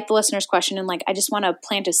I like the listener's question, and like I just want to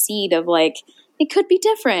plant a seed of like it could be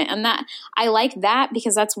different, and that I like that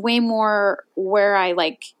because that's way more where I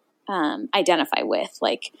like identify with.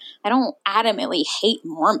 Like I don't adamantly hate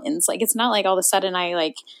Mormons. Like it's not like all of a sudden I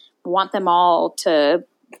like want them all to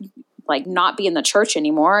like not be in the church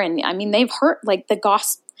anymore. And I mean, they've hurt like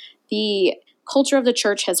the culture of the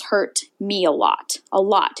church has hurt me a lot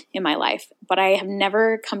in my life, but I have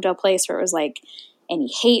never come to a place where it was like any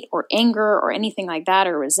hate or anger or anything like that,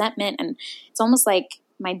 or resentment. And it's almost like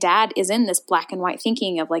my dad is in this black and white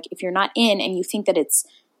thinking of like, if you're not in and you think that it's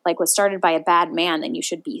like was started by a bad man, then you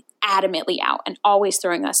should be adamantly out and always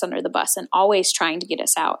throwing us under the bus and always trying to get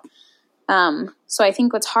us out. So I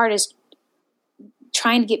think what's hard is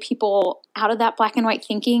trying to get people out of that black and white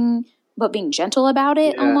thinking, but being gentle about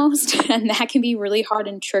it almost. And that can be really hard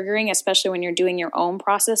and triggering, especially when you're doing your own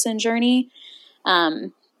process and journey.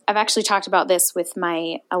 I've actually talked about this with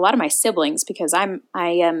a lot of my siblings, because I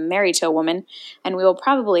am married to a woman and we will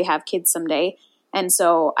probably have kids someday. And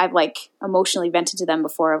so I've like emotionally vented to them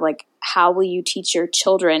before of like, how will you teach your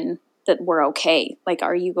children that we're okay? Like,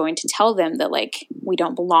 are you going to tell them that like we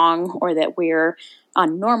don't belong, or that we're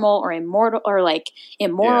unnormal or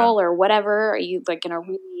immoral or whatever? Are you like going to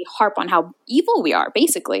really harp on how evil we are,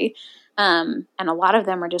 basically? And a lot of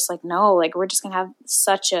them are just like, no, like we're just going to have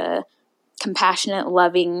such a compassionate,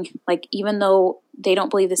 loving, like even though they don't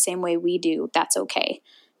believe the same way we do, that's okay.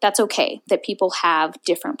 That's okay that people have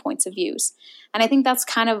different points of views. And I think that's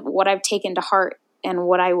kind of what I've taken to heart, and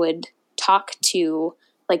what I would talk to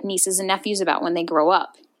like nieces and nephews about when they grow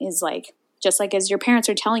up is like, just like as your parents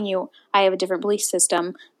are telling you, I have a different belief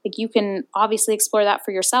system, like you can obviously explore that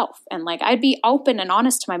for yourself. And like, I'd be open and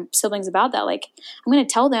honest to my siblings about that. Like, I'm going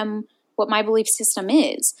to tell them what my belief system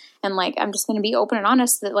is. And like, I'm just going to be open and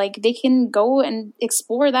honest that like they can go and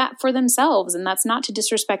explore that for themselves. And that's not to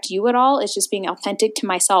disrespect you at all. It's just being authentic to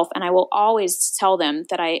myself. And I will always tell them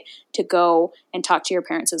that to go and talk to your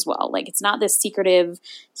parents as well. Like, it's not this secretive,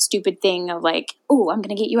 stupid thing of like, oh, I'm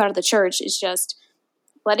going to get you out of the church. It's just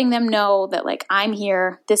letting them know that like, I'm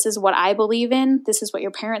here. This is what I believe in. This is what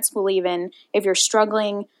your parents believe in. If you're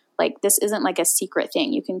struggling, like this isn't like a secret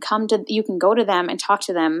thing. You can go to them and talk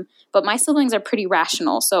to them. But my siblings are pretty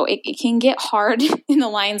rational. So it can get hard in the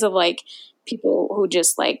lines of like people who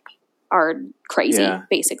just like are crazy,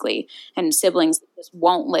 basically, and siblings that just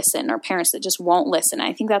won't listen, or parents that just won't listen.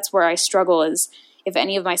 I think that's where I struggle, is if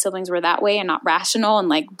any of my siblings were that way and not rational and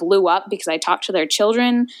like blew up because I talked to their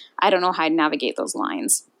children, I don't know how I'd navigate those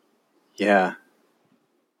lines. Yeah.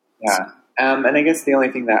 Yeah. And I guess the only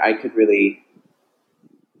thing that I could really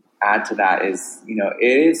add to that is, it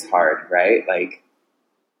is hard, right? Like,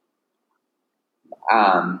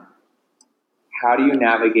 how do you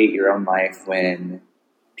navigate your own life when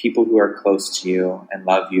people who are close to you and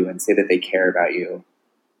love you and say that they care about you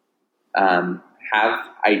have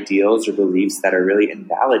ideals or beliefs that are really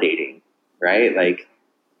invalidating, right? Like,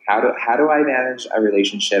 how do I manage a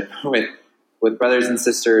relationship with brothers and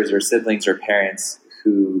sisters or siblings or parents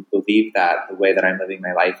who believe that the way that I'm living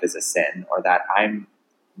my life is a sin, or that I'm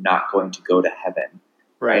not going to go to heaven,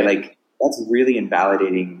 right? Like, that's really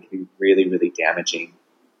invalidating and can be really, really damaging.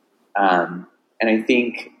 And I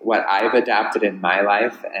think what I've adapted in my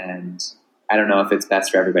life, and I don't know if it's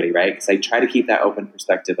best for everybody, right? Because I try to keep that open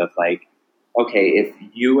perspective of like, okay, if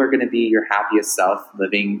you are going to be your happiest self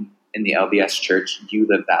living in the LDS church, you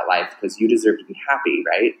live that life because you deserve to be happy,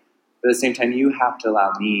 right? But at the same time, you have to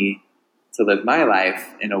allow me to live my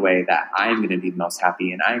life in a way that I'm going to be most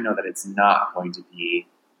happy. And I know that it's not going to be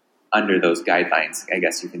under those guidelines, I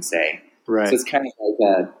guess you can say. Right. So it's kind of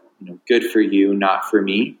like a good for you, not for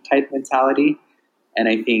me type mentality. And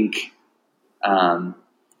I think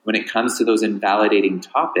when it comes to those invalidating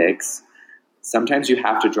topics, sometimes you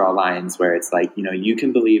have to draw lines where it's like, you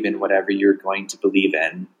can believe in whatever you're going to believe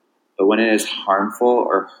in, but when it is harmful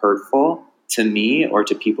or hurtful to me or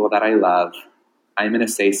to people that I love, I'm going to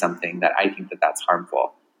say something that I think that that's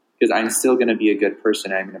harmful, because I'm still going to be a good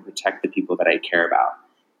person. I'm going to protect the people that I care about.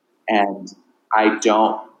 And I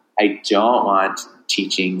don't want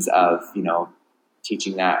teachings of,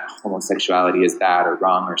 teaching that homosexuality is bad or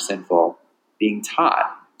wrong or sinful being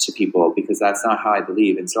taught to people, because that's not how I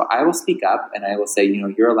believe. And so I will speak up and I will say,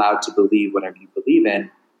 you're allowed to believe whatever you believe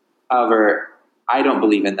in. However, I don't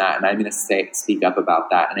believe in that, and I'm going to speak up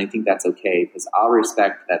about that. And I think that's okay, because I'll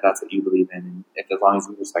respect that that's what you believe in. And as long as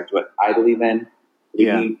you respect what I believe in, we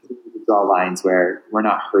can draw lines where we're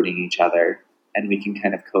not hurting each other, and we can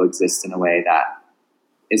kind of coexist in a way that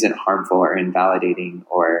isn't harmful or invalidating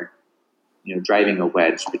or, driving a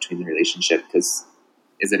wedge between the relationship, because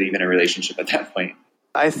is it even a relationship at that point?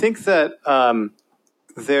 I think that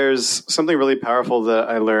there's something really powerful that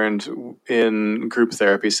I learned in group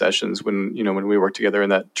therapy sessions when we worked together in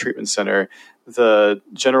that treatment center. The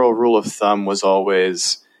general rule of thumb was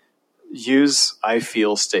always use I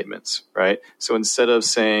feel statements, right? So instead of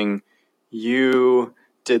saying, you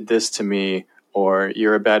did this to me, or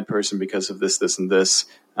you're a bad person because of this, this, and this,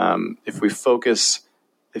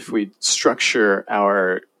 if we structure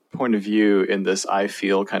our point of view in this I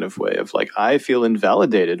feel kind of way of like, I feel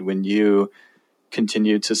invalidated when you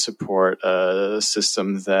continue to support a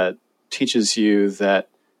system that teaches you that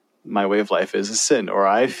my way of life is a sin, or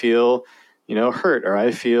I feel, hurt, or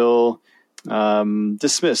I feel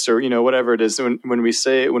dismissed, or whatever it is. When we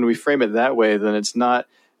frame it that way, then it's not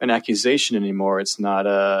an accusation anymore. It's not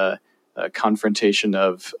a confrontation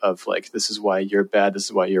of like, this is why you're bad, this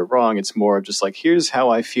is why you're wrong. It's more of just like, here's how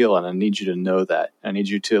I feel, and I need you to know that. I need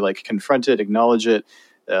you to like confront it, acknowledge it,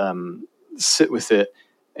 sit with it,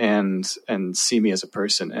 and see me as a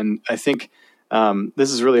person. And I think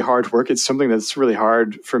this is really hard work. It's something that's really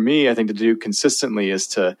hard for me, I think, to do consistently, is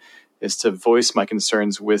to voice my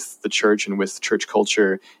concerns with the church and with church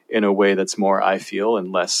culture in a way that's more I feel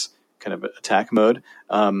and less kind of attack mode.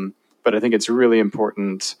 But I think it's a really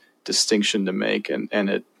important distinction to make, and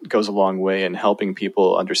it goes a long way in helping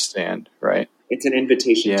people understand, right? It's an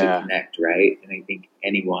invitation to connect, right? And I think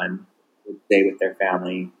anyone would say with their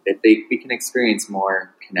family that we can experience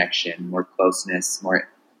more connection, more closeness, more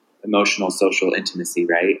emotional, social intimacy,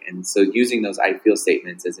 right? And so using those I feel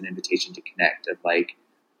statements as an invitation to connect, of like,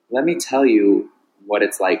 let me tell you what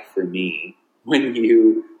it's like for me when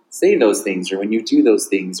you say those things, or when you do those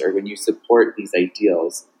things, or when you support these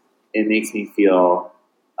ideals. It makes me feel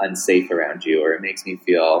unsafe around you, or it makes me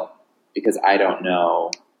feel, because I don't know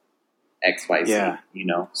X, Y, Z,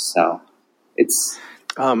 so it's,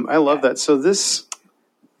 I love that. So this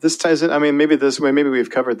ties in, I mean, maybe we've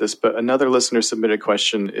covered this, but another listener submitted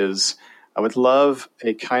question is, I would love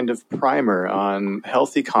a kind of primer on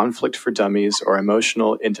healthy conflict for dummies or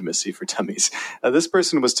emotional intimacy for dummies. This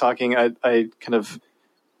person was talking, I kind of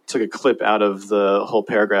took a clip out of the whole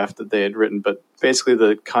paragraph that they had written, but basically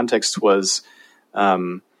the context was,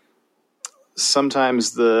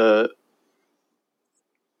 sometimes the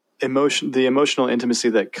emotional intimacy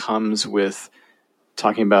that comes with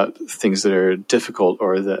talking about things that are difficult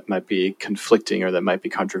or that might be conflicting or that might be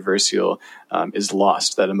controversial is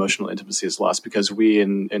lost. That emotional intimacy is lost because we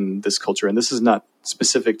in this culture, and this is not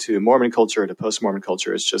specific to Mormon culture or to post-Mormon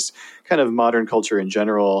culture, it's just kind of modern culture in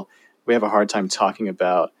general, we have a hard time talking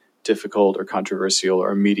about difficult or controversial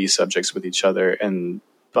or meaty subjects with each other. And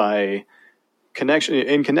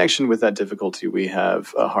in connection with that difficulty, we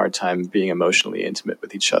have a hard time being emotionally intimate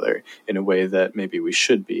with each other in a way that maybe we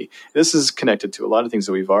should be. This is connected to a lot of things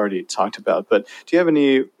that we've already talked about, but do you have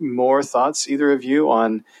any more thoughts, either of you,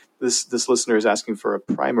 on this? This listener is asking for a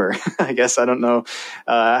primer. I guess I don't know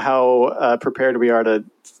how prepared we are to,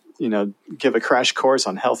 give a crash course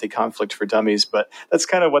on healthy conflict for dummies, but that's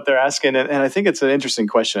kind of what they're asking. And I think it's an interesting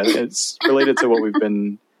question. It's related to what we've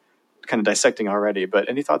been kind of dissecting already, but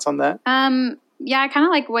any thoughts on that? Yeah, I kind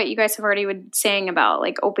of like what you guys have already been saying about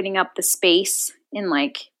like opening up the space and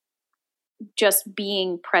like just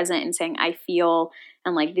being present and saying, I feel,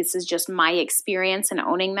 and like, this is just my experience, and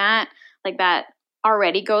owning that, like that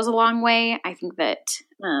already goes a long way. I think that,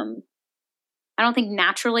 I don't think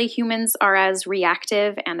naturally humans are as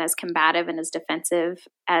reactive and as combative and as defensive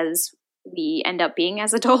as we end up being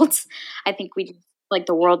as adults. I think like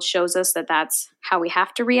the world shows us that that's how we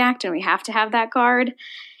have to react, and we have to have that guard.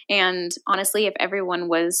 And honestly, if everyone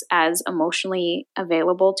was as emotionally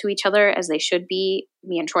available to each other as they should be,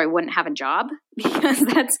 me and Troy wouldn't have a job, because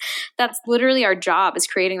that's literally our job, is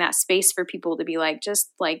creating that space for people to be like,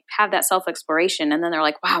 just like have that self-exploration. And then they're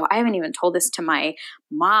like, wow, I haven't even told this to my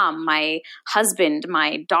mom, my husband,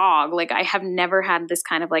 my dog. Like, I have never had this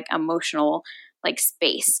kind of like emotional like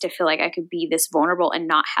space to feel like I could be this vulnerable and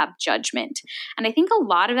not have judgment. And I think a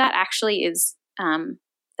lot of that actually is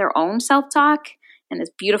their own self-talk and this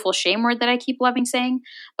beautiful shame word that I keep loving saying.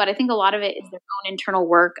 But I think a lot of it is their own internal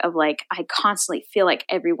work of like, I constantly feel like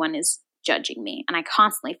everyone is judging me. And I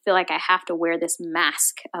constantly feel like I have to wear this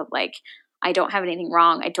mask of like, I don't have anything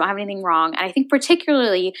wrong. I don't have anything wrong. And I think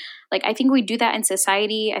particularly, like, I think we do that in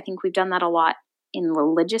society. I think we've done that a lot in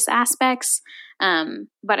religious aspects.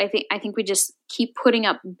 But I think we just keep putting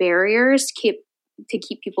up barriers, to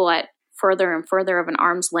keep people at further and further of an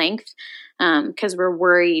arm's length. Cause we're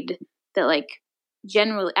worried that like,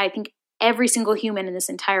 generally, I think every single human in this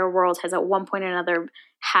entire world has at one point or another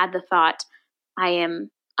had the thought, I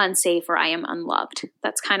am unsafe or I am unloved.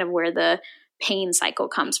 That's kind of where the pain cycle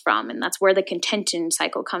comes from. And that's where the contention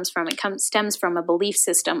cycle comes from. It stems from a belief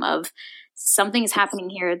system of something is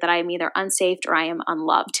happening here that I am either unsafe or I am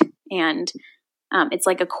unloved. And it's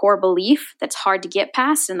like a core belief that's hard to get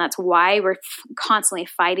past. And that's why we're constantly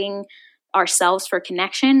fighting ourselves for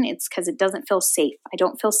connection. It's because it doesn't feel safe. I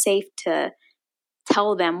don't feel safe to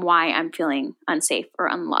tell them why I'm feeling unsafe or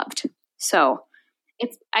unloved. So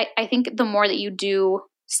I think the more that you do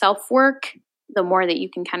self-work, the more that you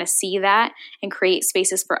can kind of see that and create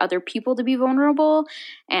spaces for other people to be vulnerable.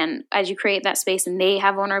 And as you create that space and they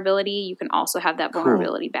have vulnerability, you can also have that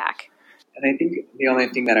vulnerability back. And I think the only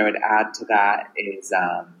thing that I would add to that is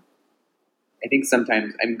I think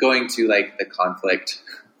sometimes I'm going to like the conflict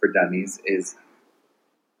for dummies is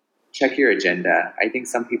check your agenda. I think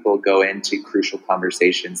some people go into crucial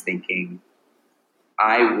conversations thinking,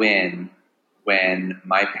 I win when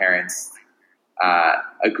my parents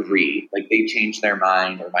agree, like they change their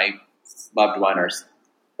mind, or my loved one or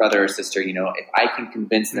brother or sister, if I can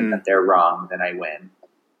convince them that they're wrong, then I win.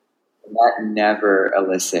 And that never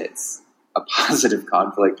elicits a positive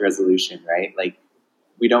conflict resolution, right? Like,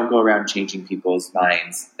 we don't go around changing people's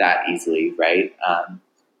minds that easily, right?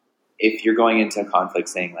 If you're going into a conflict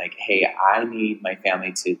saying like, hey, I need my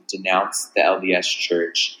family to denounce the LDS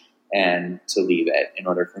church and to leave it in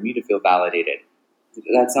order for me to feel validated,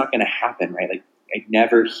 that's not going to happen, right? Like, I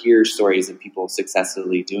never hear stories of people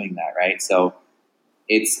successfully doing that, right? So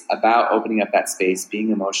it's about opening up that space, being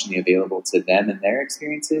emotionally available to them and their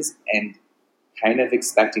experiences, and kind of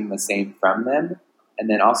expecting the same from them. And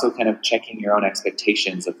then also kind of checking your own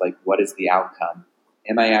expectations of like, what is the outcome?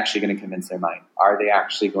 Am I actually going to convince their mind? Are they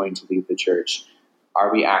actually going to leave the church?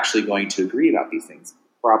 Are we actually going to agree about these things?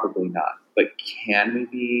 Probably not. But can we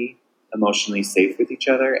be emotionally safe with each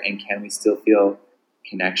other? And can we still feel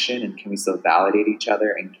connection? And can we still validate each other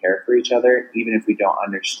and care for each other, even if we don't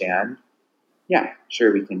understand? Yeah,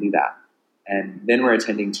 sure, we can do that. And then we're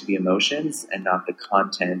attending to the emotions and not the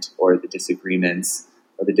content or the disagreements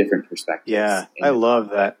or the different perspectives. Yeah, I love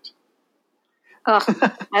that. Oh,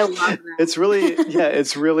 I love that.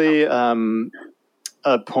 It's really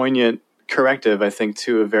a poignant corrective, I think,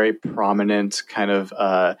 to a very prominent kind of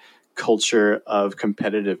culture of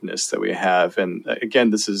competitiveness that we have. And again,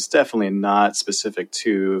 this is definitely not specific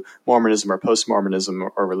to Mormonism or post-Mormonism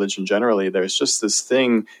or religion generally. There's just this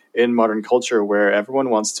thing in modern culture where everyone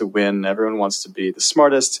wants to win, everyone wants to be the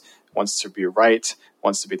smartest, wants to be right,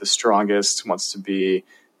 wants to be the strongest, wants to be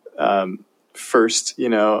first,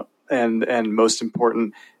 and most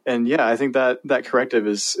important. And yeah, I think that corrective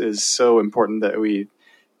is so important, that we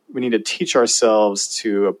need to teach ourselves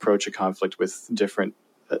to approach a conflict with a different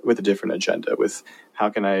agenda, with how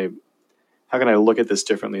can I look at this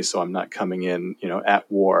differently so I'm not coming in, at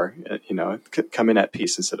war, come in at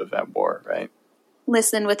peace instead of at war, right?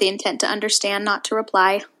 Listen with the intent to understand, not to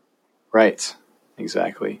reply. Right.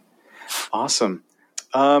 Exactly. Awesome.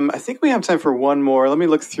 I think we have time for one more. Let me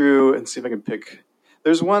look through and see if I can pick.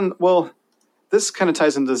 There's one, well, this kind of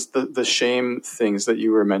ties into the shame things that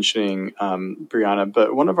you were mentioning, Brianna,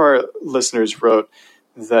 but one of our listeners wrote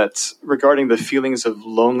that regarding the feelings of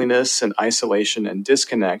loneliness and isolation and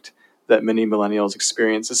disconnect that many millennials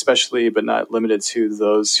experience, especially but not limited to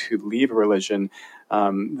those who leave a religion,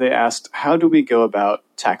 they asked, how do we go about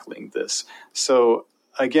tackling this? So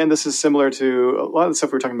again, this is similar to a lot of the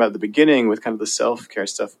stuff we were talking about at the beginning with kind of the self-care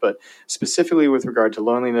stuff, but specifically with regard to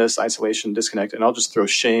loneliness, isolation, disconnect, and I'll just throw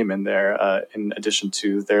shame in there in addition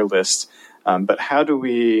to their list. But how do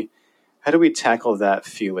we tackle that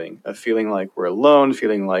feeling of feeling like we're alone,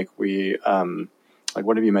 feeling like we, like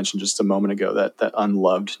what have you mentioned just a moment ago, that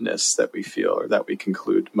unlovedness that we feel or that we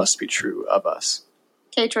conclude must be true of us?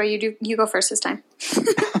 Okay, Troy, you go first this time.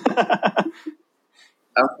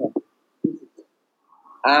 Okay.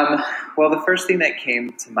 Well, the first thing that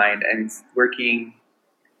came to mind, and I work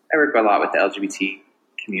a lot with the LGBT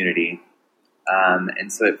community,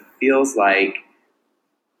 and so it feels like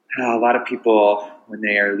a lot of people, when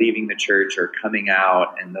they are leaving the church or coming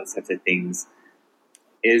out and those types of things,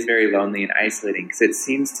 is very lonely and isolating, because it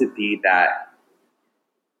seems to be that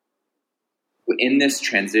in this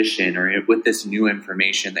transition or with this new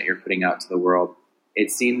information that you're putting out to the world,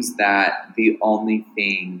 it seems that the only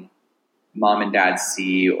thing mom and dad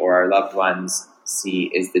see or our loved ones see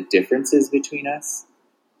is the differences between us.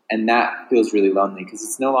 And that feels really lonely,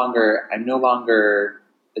 because I'm no longer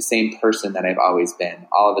the same person that I've always been.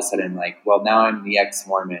 All of a sudden, now I'm the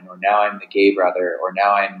ex-Mormon, or now I'm the gay brother, or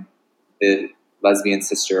now I'm the lesbian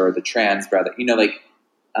sister or the trans brother.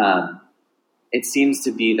 It seems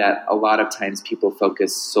to be that a lot of times people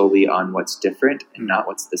focus solely on what's different and not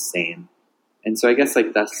what's the same. And so I guess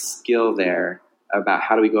the skill there about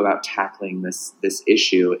how do we go about tackling this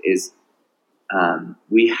issue is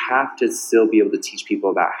we have to still be able to teach people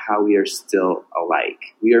about how we are still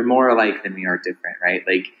alike. We are more alike than we are different, right?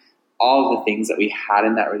 All the things that we had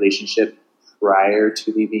in that relationship prior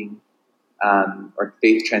to leaving or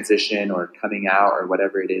faith transition or coming out or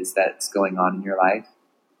whatever it is that's going on in your life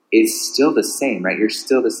is still the same, right? You're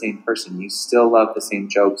still the same person. You still love the same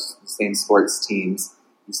jokes, the same sports teams.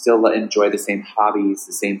 You still enjoy the same hobbies,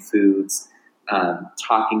 the same foods,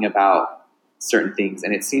 talking about certain things.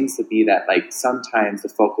 And it seems to be that sometimes the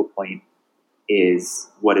focal point is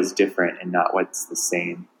what is different and not what's the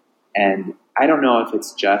same. And I don't know if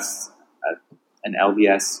it's just an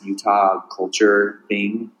LDS Utah culture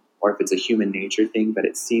thing or if it's a human nature thing, but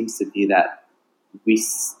it seems to be that we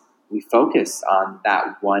focus on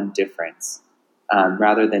that one difference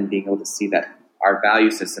rather than being able to see that our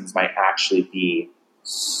value systems might actually be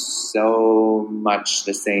so much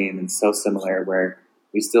the same and so similar, where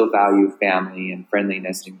we still value family and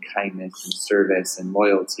friendliness and kindness and service and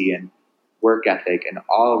loyalty and work ethic and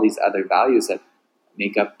all of these other values that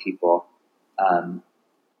make up people.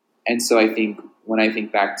 And so I think when I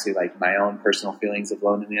think back to my own personal feelings of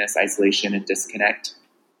loneliness, isolation, and disconnect,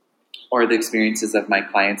 or the experiences of my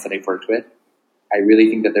clients that I've worked with, I really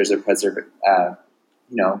think that there's a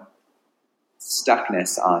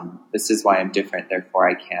stuckness on this is why I'm different, therefore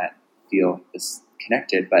I can't feel this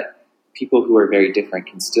connected. But people who are very different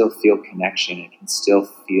can still feel connection and can still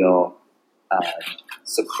feel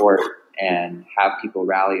support and have people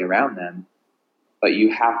rally around them. But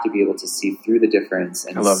you have to be able to see through the difference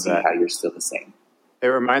and see how you're still the same. It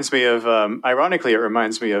reminds me of, ironically,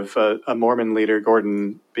 a Mormon leader,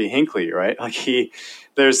 Gordon B. Hinckley, right?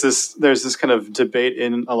 There's this kind of debate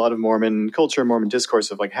in a lot of Mormon culture, Mormon discourse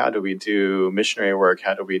of how do we do missionary work?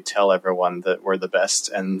 How do we tell everyone that we're the best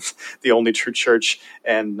and the only true church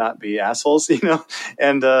and not be assholes,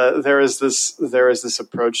 And there is this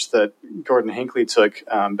approach that Gordon Hinckley took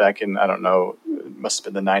back in, I don't know, it must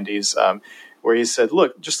have been the 90s, where he said,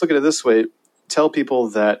 just look at it this way, tell people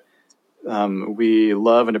that we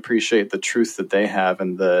love and appreciate the truth that they have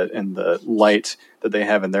and the light that they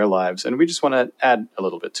have in their lives. And we just want to add a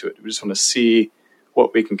little bit to it. We just want to see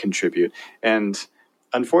what we can contribute. And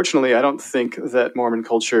unfortunately, I don't think that Mormon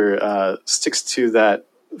culture sticks to that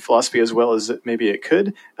philosophy as well as maybe it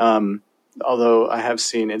could. Although I have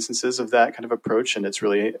seen instances of that kind of approach, and it's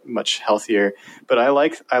really much healthier. But I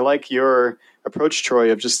like your approach,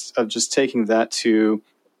 Troy, of just taking that to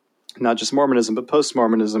not just Mormonism, but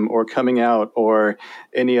post-Mormonism or coming out or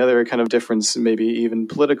any other kind of difference, maybe even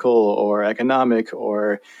political or economic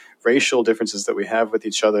or racial differences that we have with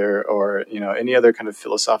each other, or any other kind of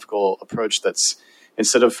philosophical approach that's,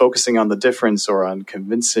 instead of focusing on the difference or on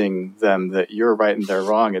convincing them that you're right and they're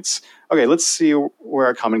wrong, it's okay, let's see where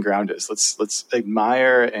our common ground is. Let's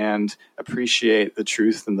admire and appreciate the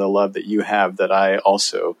truth and the love that you have that I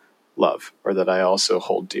also love, or that I also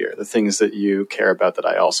hold dear, the things that you care about that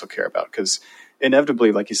I also care about. Because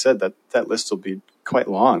inevitably, like you said, that list will be quite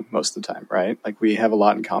long most of the time, right? Like, we have a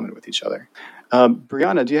lot in common with each other.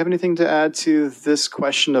 Brianna, do you have anything to add to this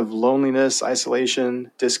question of loneliness, isolation,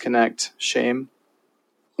 disconnect, shame?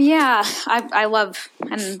 Yeah, I love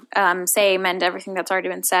and say amen to everything that's already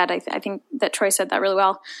been said. I think that Troy said that really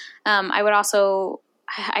well. I would also,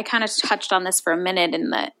 I kind of touched on this for a minute,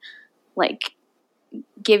 in that, like,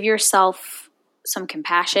 give yourself some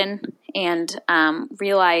compassion and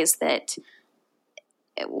realize that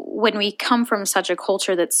when we come from such a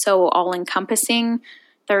culture that's so all-encompassing,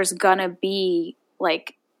 there's gonna be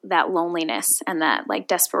like that loneliness and that like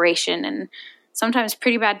desperation and sometimes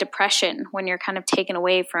pretty bad depression when you're kind of taken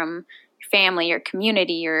away from your family, your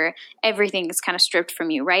community, your everything is kind of stripped from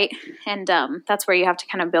you, right? And that's where you have to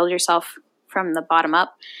kind of build yourself from the bottom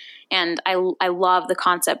up. And I love the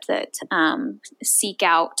concept that seek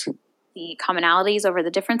out the commonalities over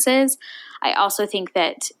the differences. I also think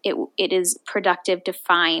that it is productive to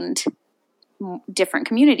find different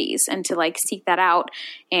communities and to like seek that out.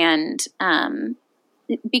 And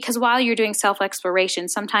because while you're doing self-exploration,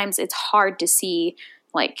 sometimes it's hard to see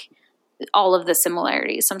like all of the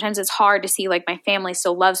similarities. Sometimes it's hard to see like my family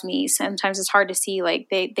still loves me. Sometimes it's hard to see like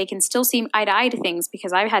they can still see eye to eye to things,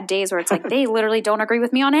 because I've had days where it's like they literally don't agree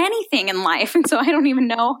with me on anything in life. And so I don't even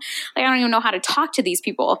know how to talk to these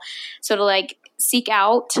people. So to like seek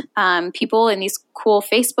out people in these cool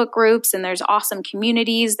Facebook groups, and there's awesome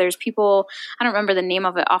communities. There's people, I don't remember the name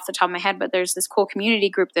of it off the top of my head, but there's this cool community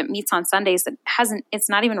group that meets on Sundays that it's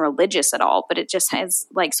not even religious at all, but it just has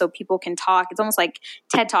like, so people can talk. It's almost like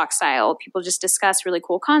TED Talk style. People just discuss really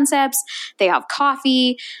cool concepts. They have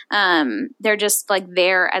coffee. They're just like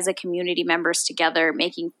there as a community, members together,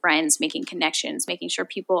 making friends, making connections, making sure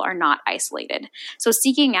people are not isolated. So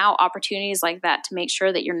seeking out opportunities like that to make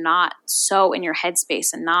sure that you're not so in your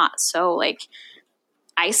headspace and not so like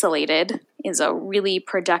isolated is a really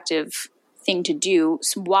productive thing to do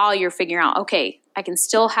while you're figuring out, okay, I can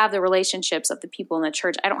still have the relationships of the people in the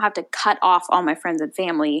church. I don't have to cut off all my friends and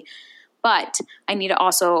family, but I need to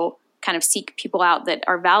also kind of seek people out that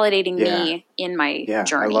are validating me in my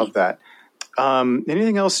journey. I love that.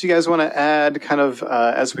 Anything else you guys want to add kind of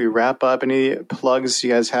as we wrap up? Any plugs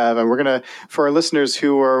you guys have? And we're going to, for our listeners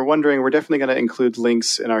who are wondering, we're definitely going to include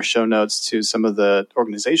links in our show notes to some of the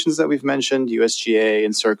organizations that we've mentioned, USGA,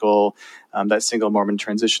 Encircle, that Single Mormon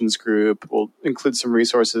Transitions Group. We'll include some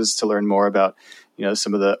resources to learn more about,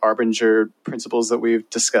 some of the Arbinger principles that we've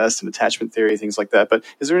discussed and attachment theory, things like that. But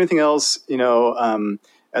is there anything else,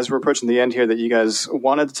 as we're approaching the end here, that you guys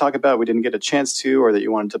wanted to talk about, we didn't get a chance to, or that you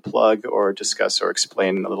wanted to plug or discuss or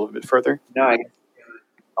explain a little bit further? No,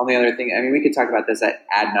 only other thing, I mean, we could talk about this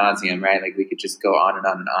ad nauseum, right? Like we could just go on and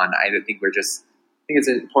on and on. I think it's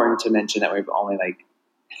important to mention that we've only like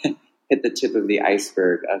hit the tip of the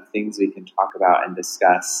iceberg of things we can talk about and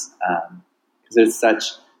discuss. Because it's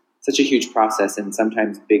such a huge process, and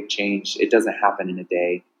sometimes big change, it doesn't happen in a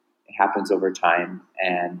day. It happens over time,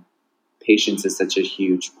 and patience is such a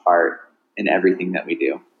huge part in everything that we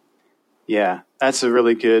do. Yeah, that's a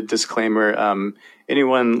really good disclaimer.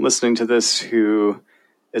 Anyone listening to this who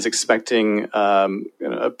is expecting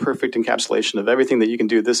a perfect encapsulation of everything that you can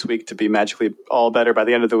do this week to be magically all better by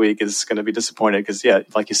the end of the week is going to be disappointed, because,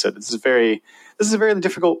 like you said, this is very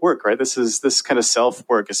difficult work, right? This kind of self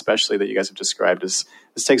work, especially that you guys have described, this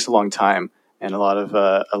takes a long time. And a lot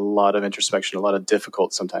of introspection, a lot of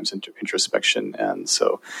difficult sometimes introspection. And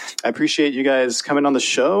so I appreciate you guys coming on the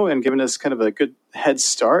show and giving us kind of a good head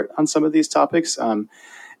start on some of these topics.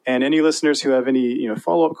 And any listeners who have any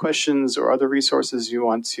follow-up questions or other resources you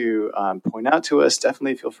want to point out to us,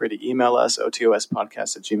 definitely feel free to email us,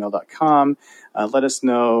 otospodcast@gmail.com. Let us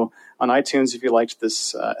know on iTunes if you liked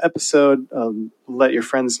this episode. Let your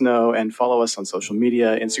friends know, and follow us on social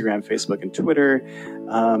media, Instagram, Facebook, and Twitter.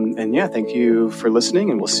 Thank you for listening,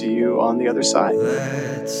 and we'll see you on the other side.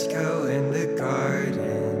 Let's go in the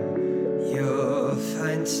garden. You'll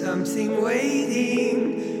find something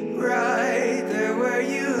waiting right there where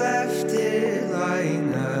you left it,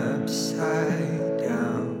 lying upside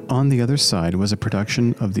down. On the Other Side was a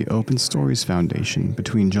production of the Open Stories Foundation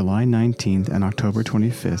between July 19th and October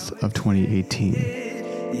 25th of 2018.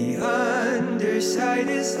 The underside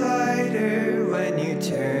is lighter when you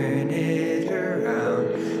turn it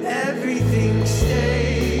around. Everything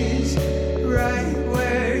stays right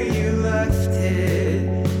where you left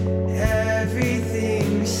it.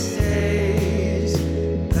 Everything stays,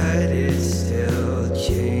 but it's still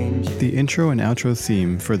changing. The intro and outro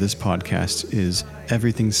theme for this podcast is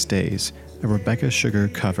Everything Stays, a Rebecca Sugar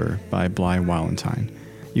cover by Bly Walentine.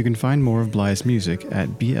 You can find more of Bly's music at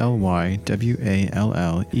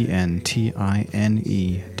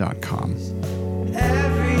blywallentine.com.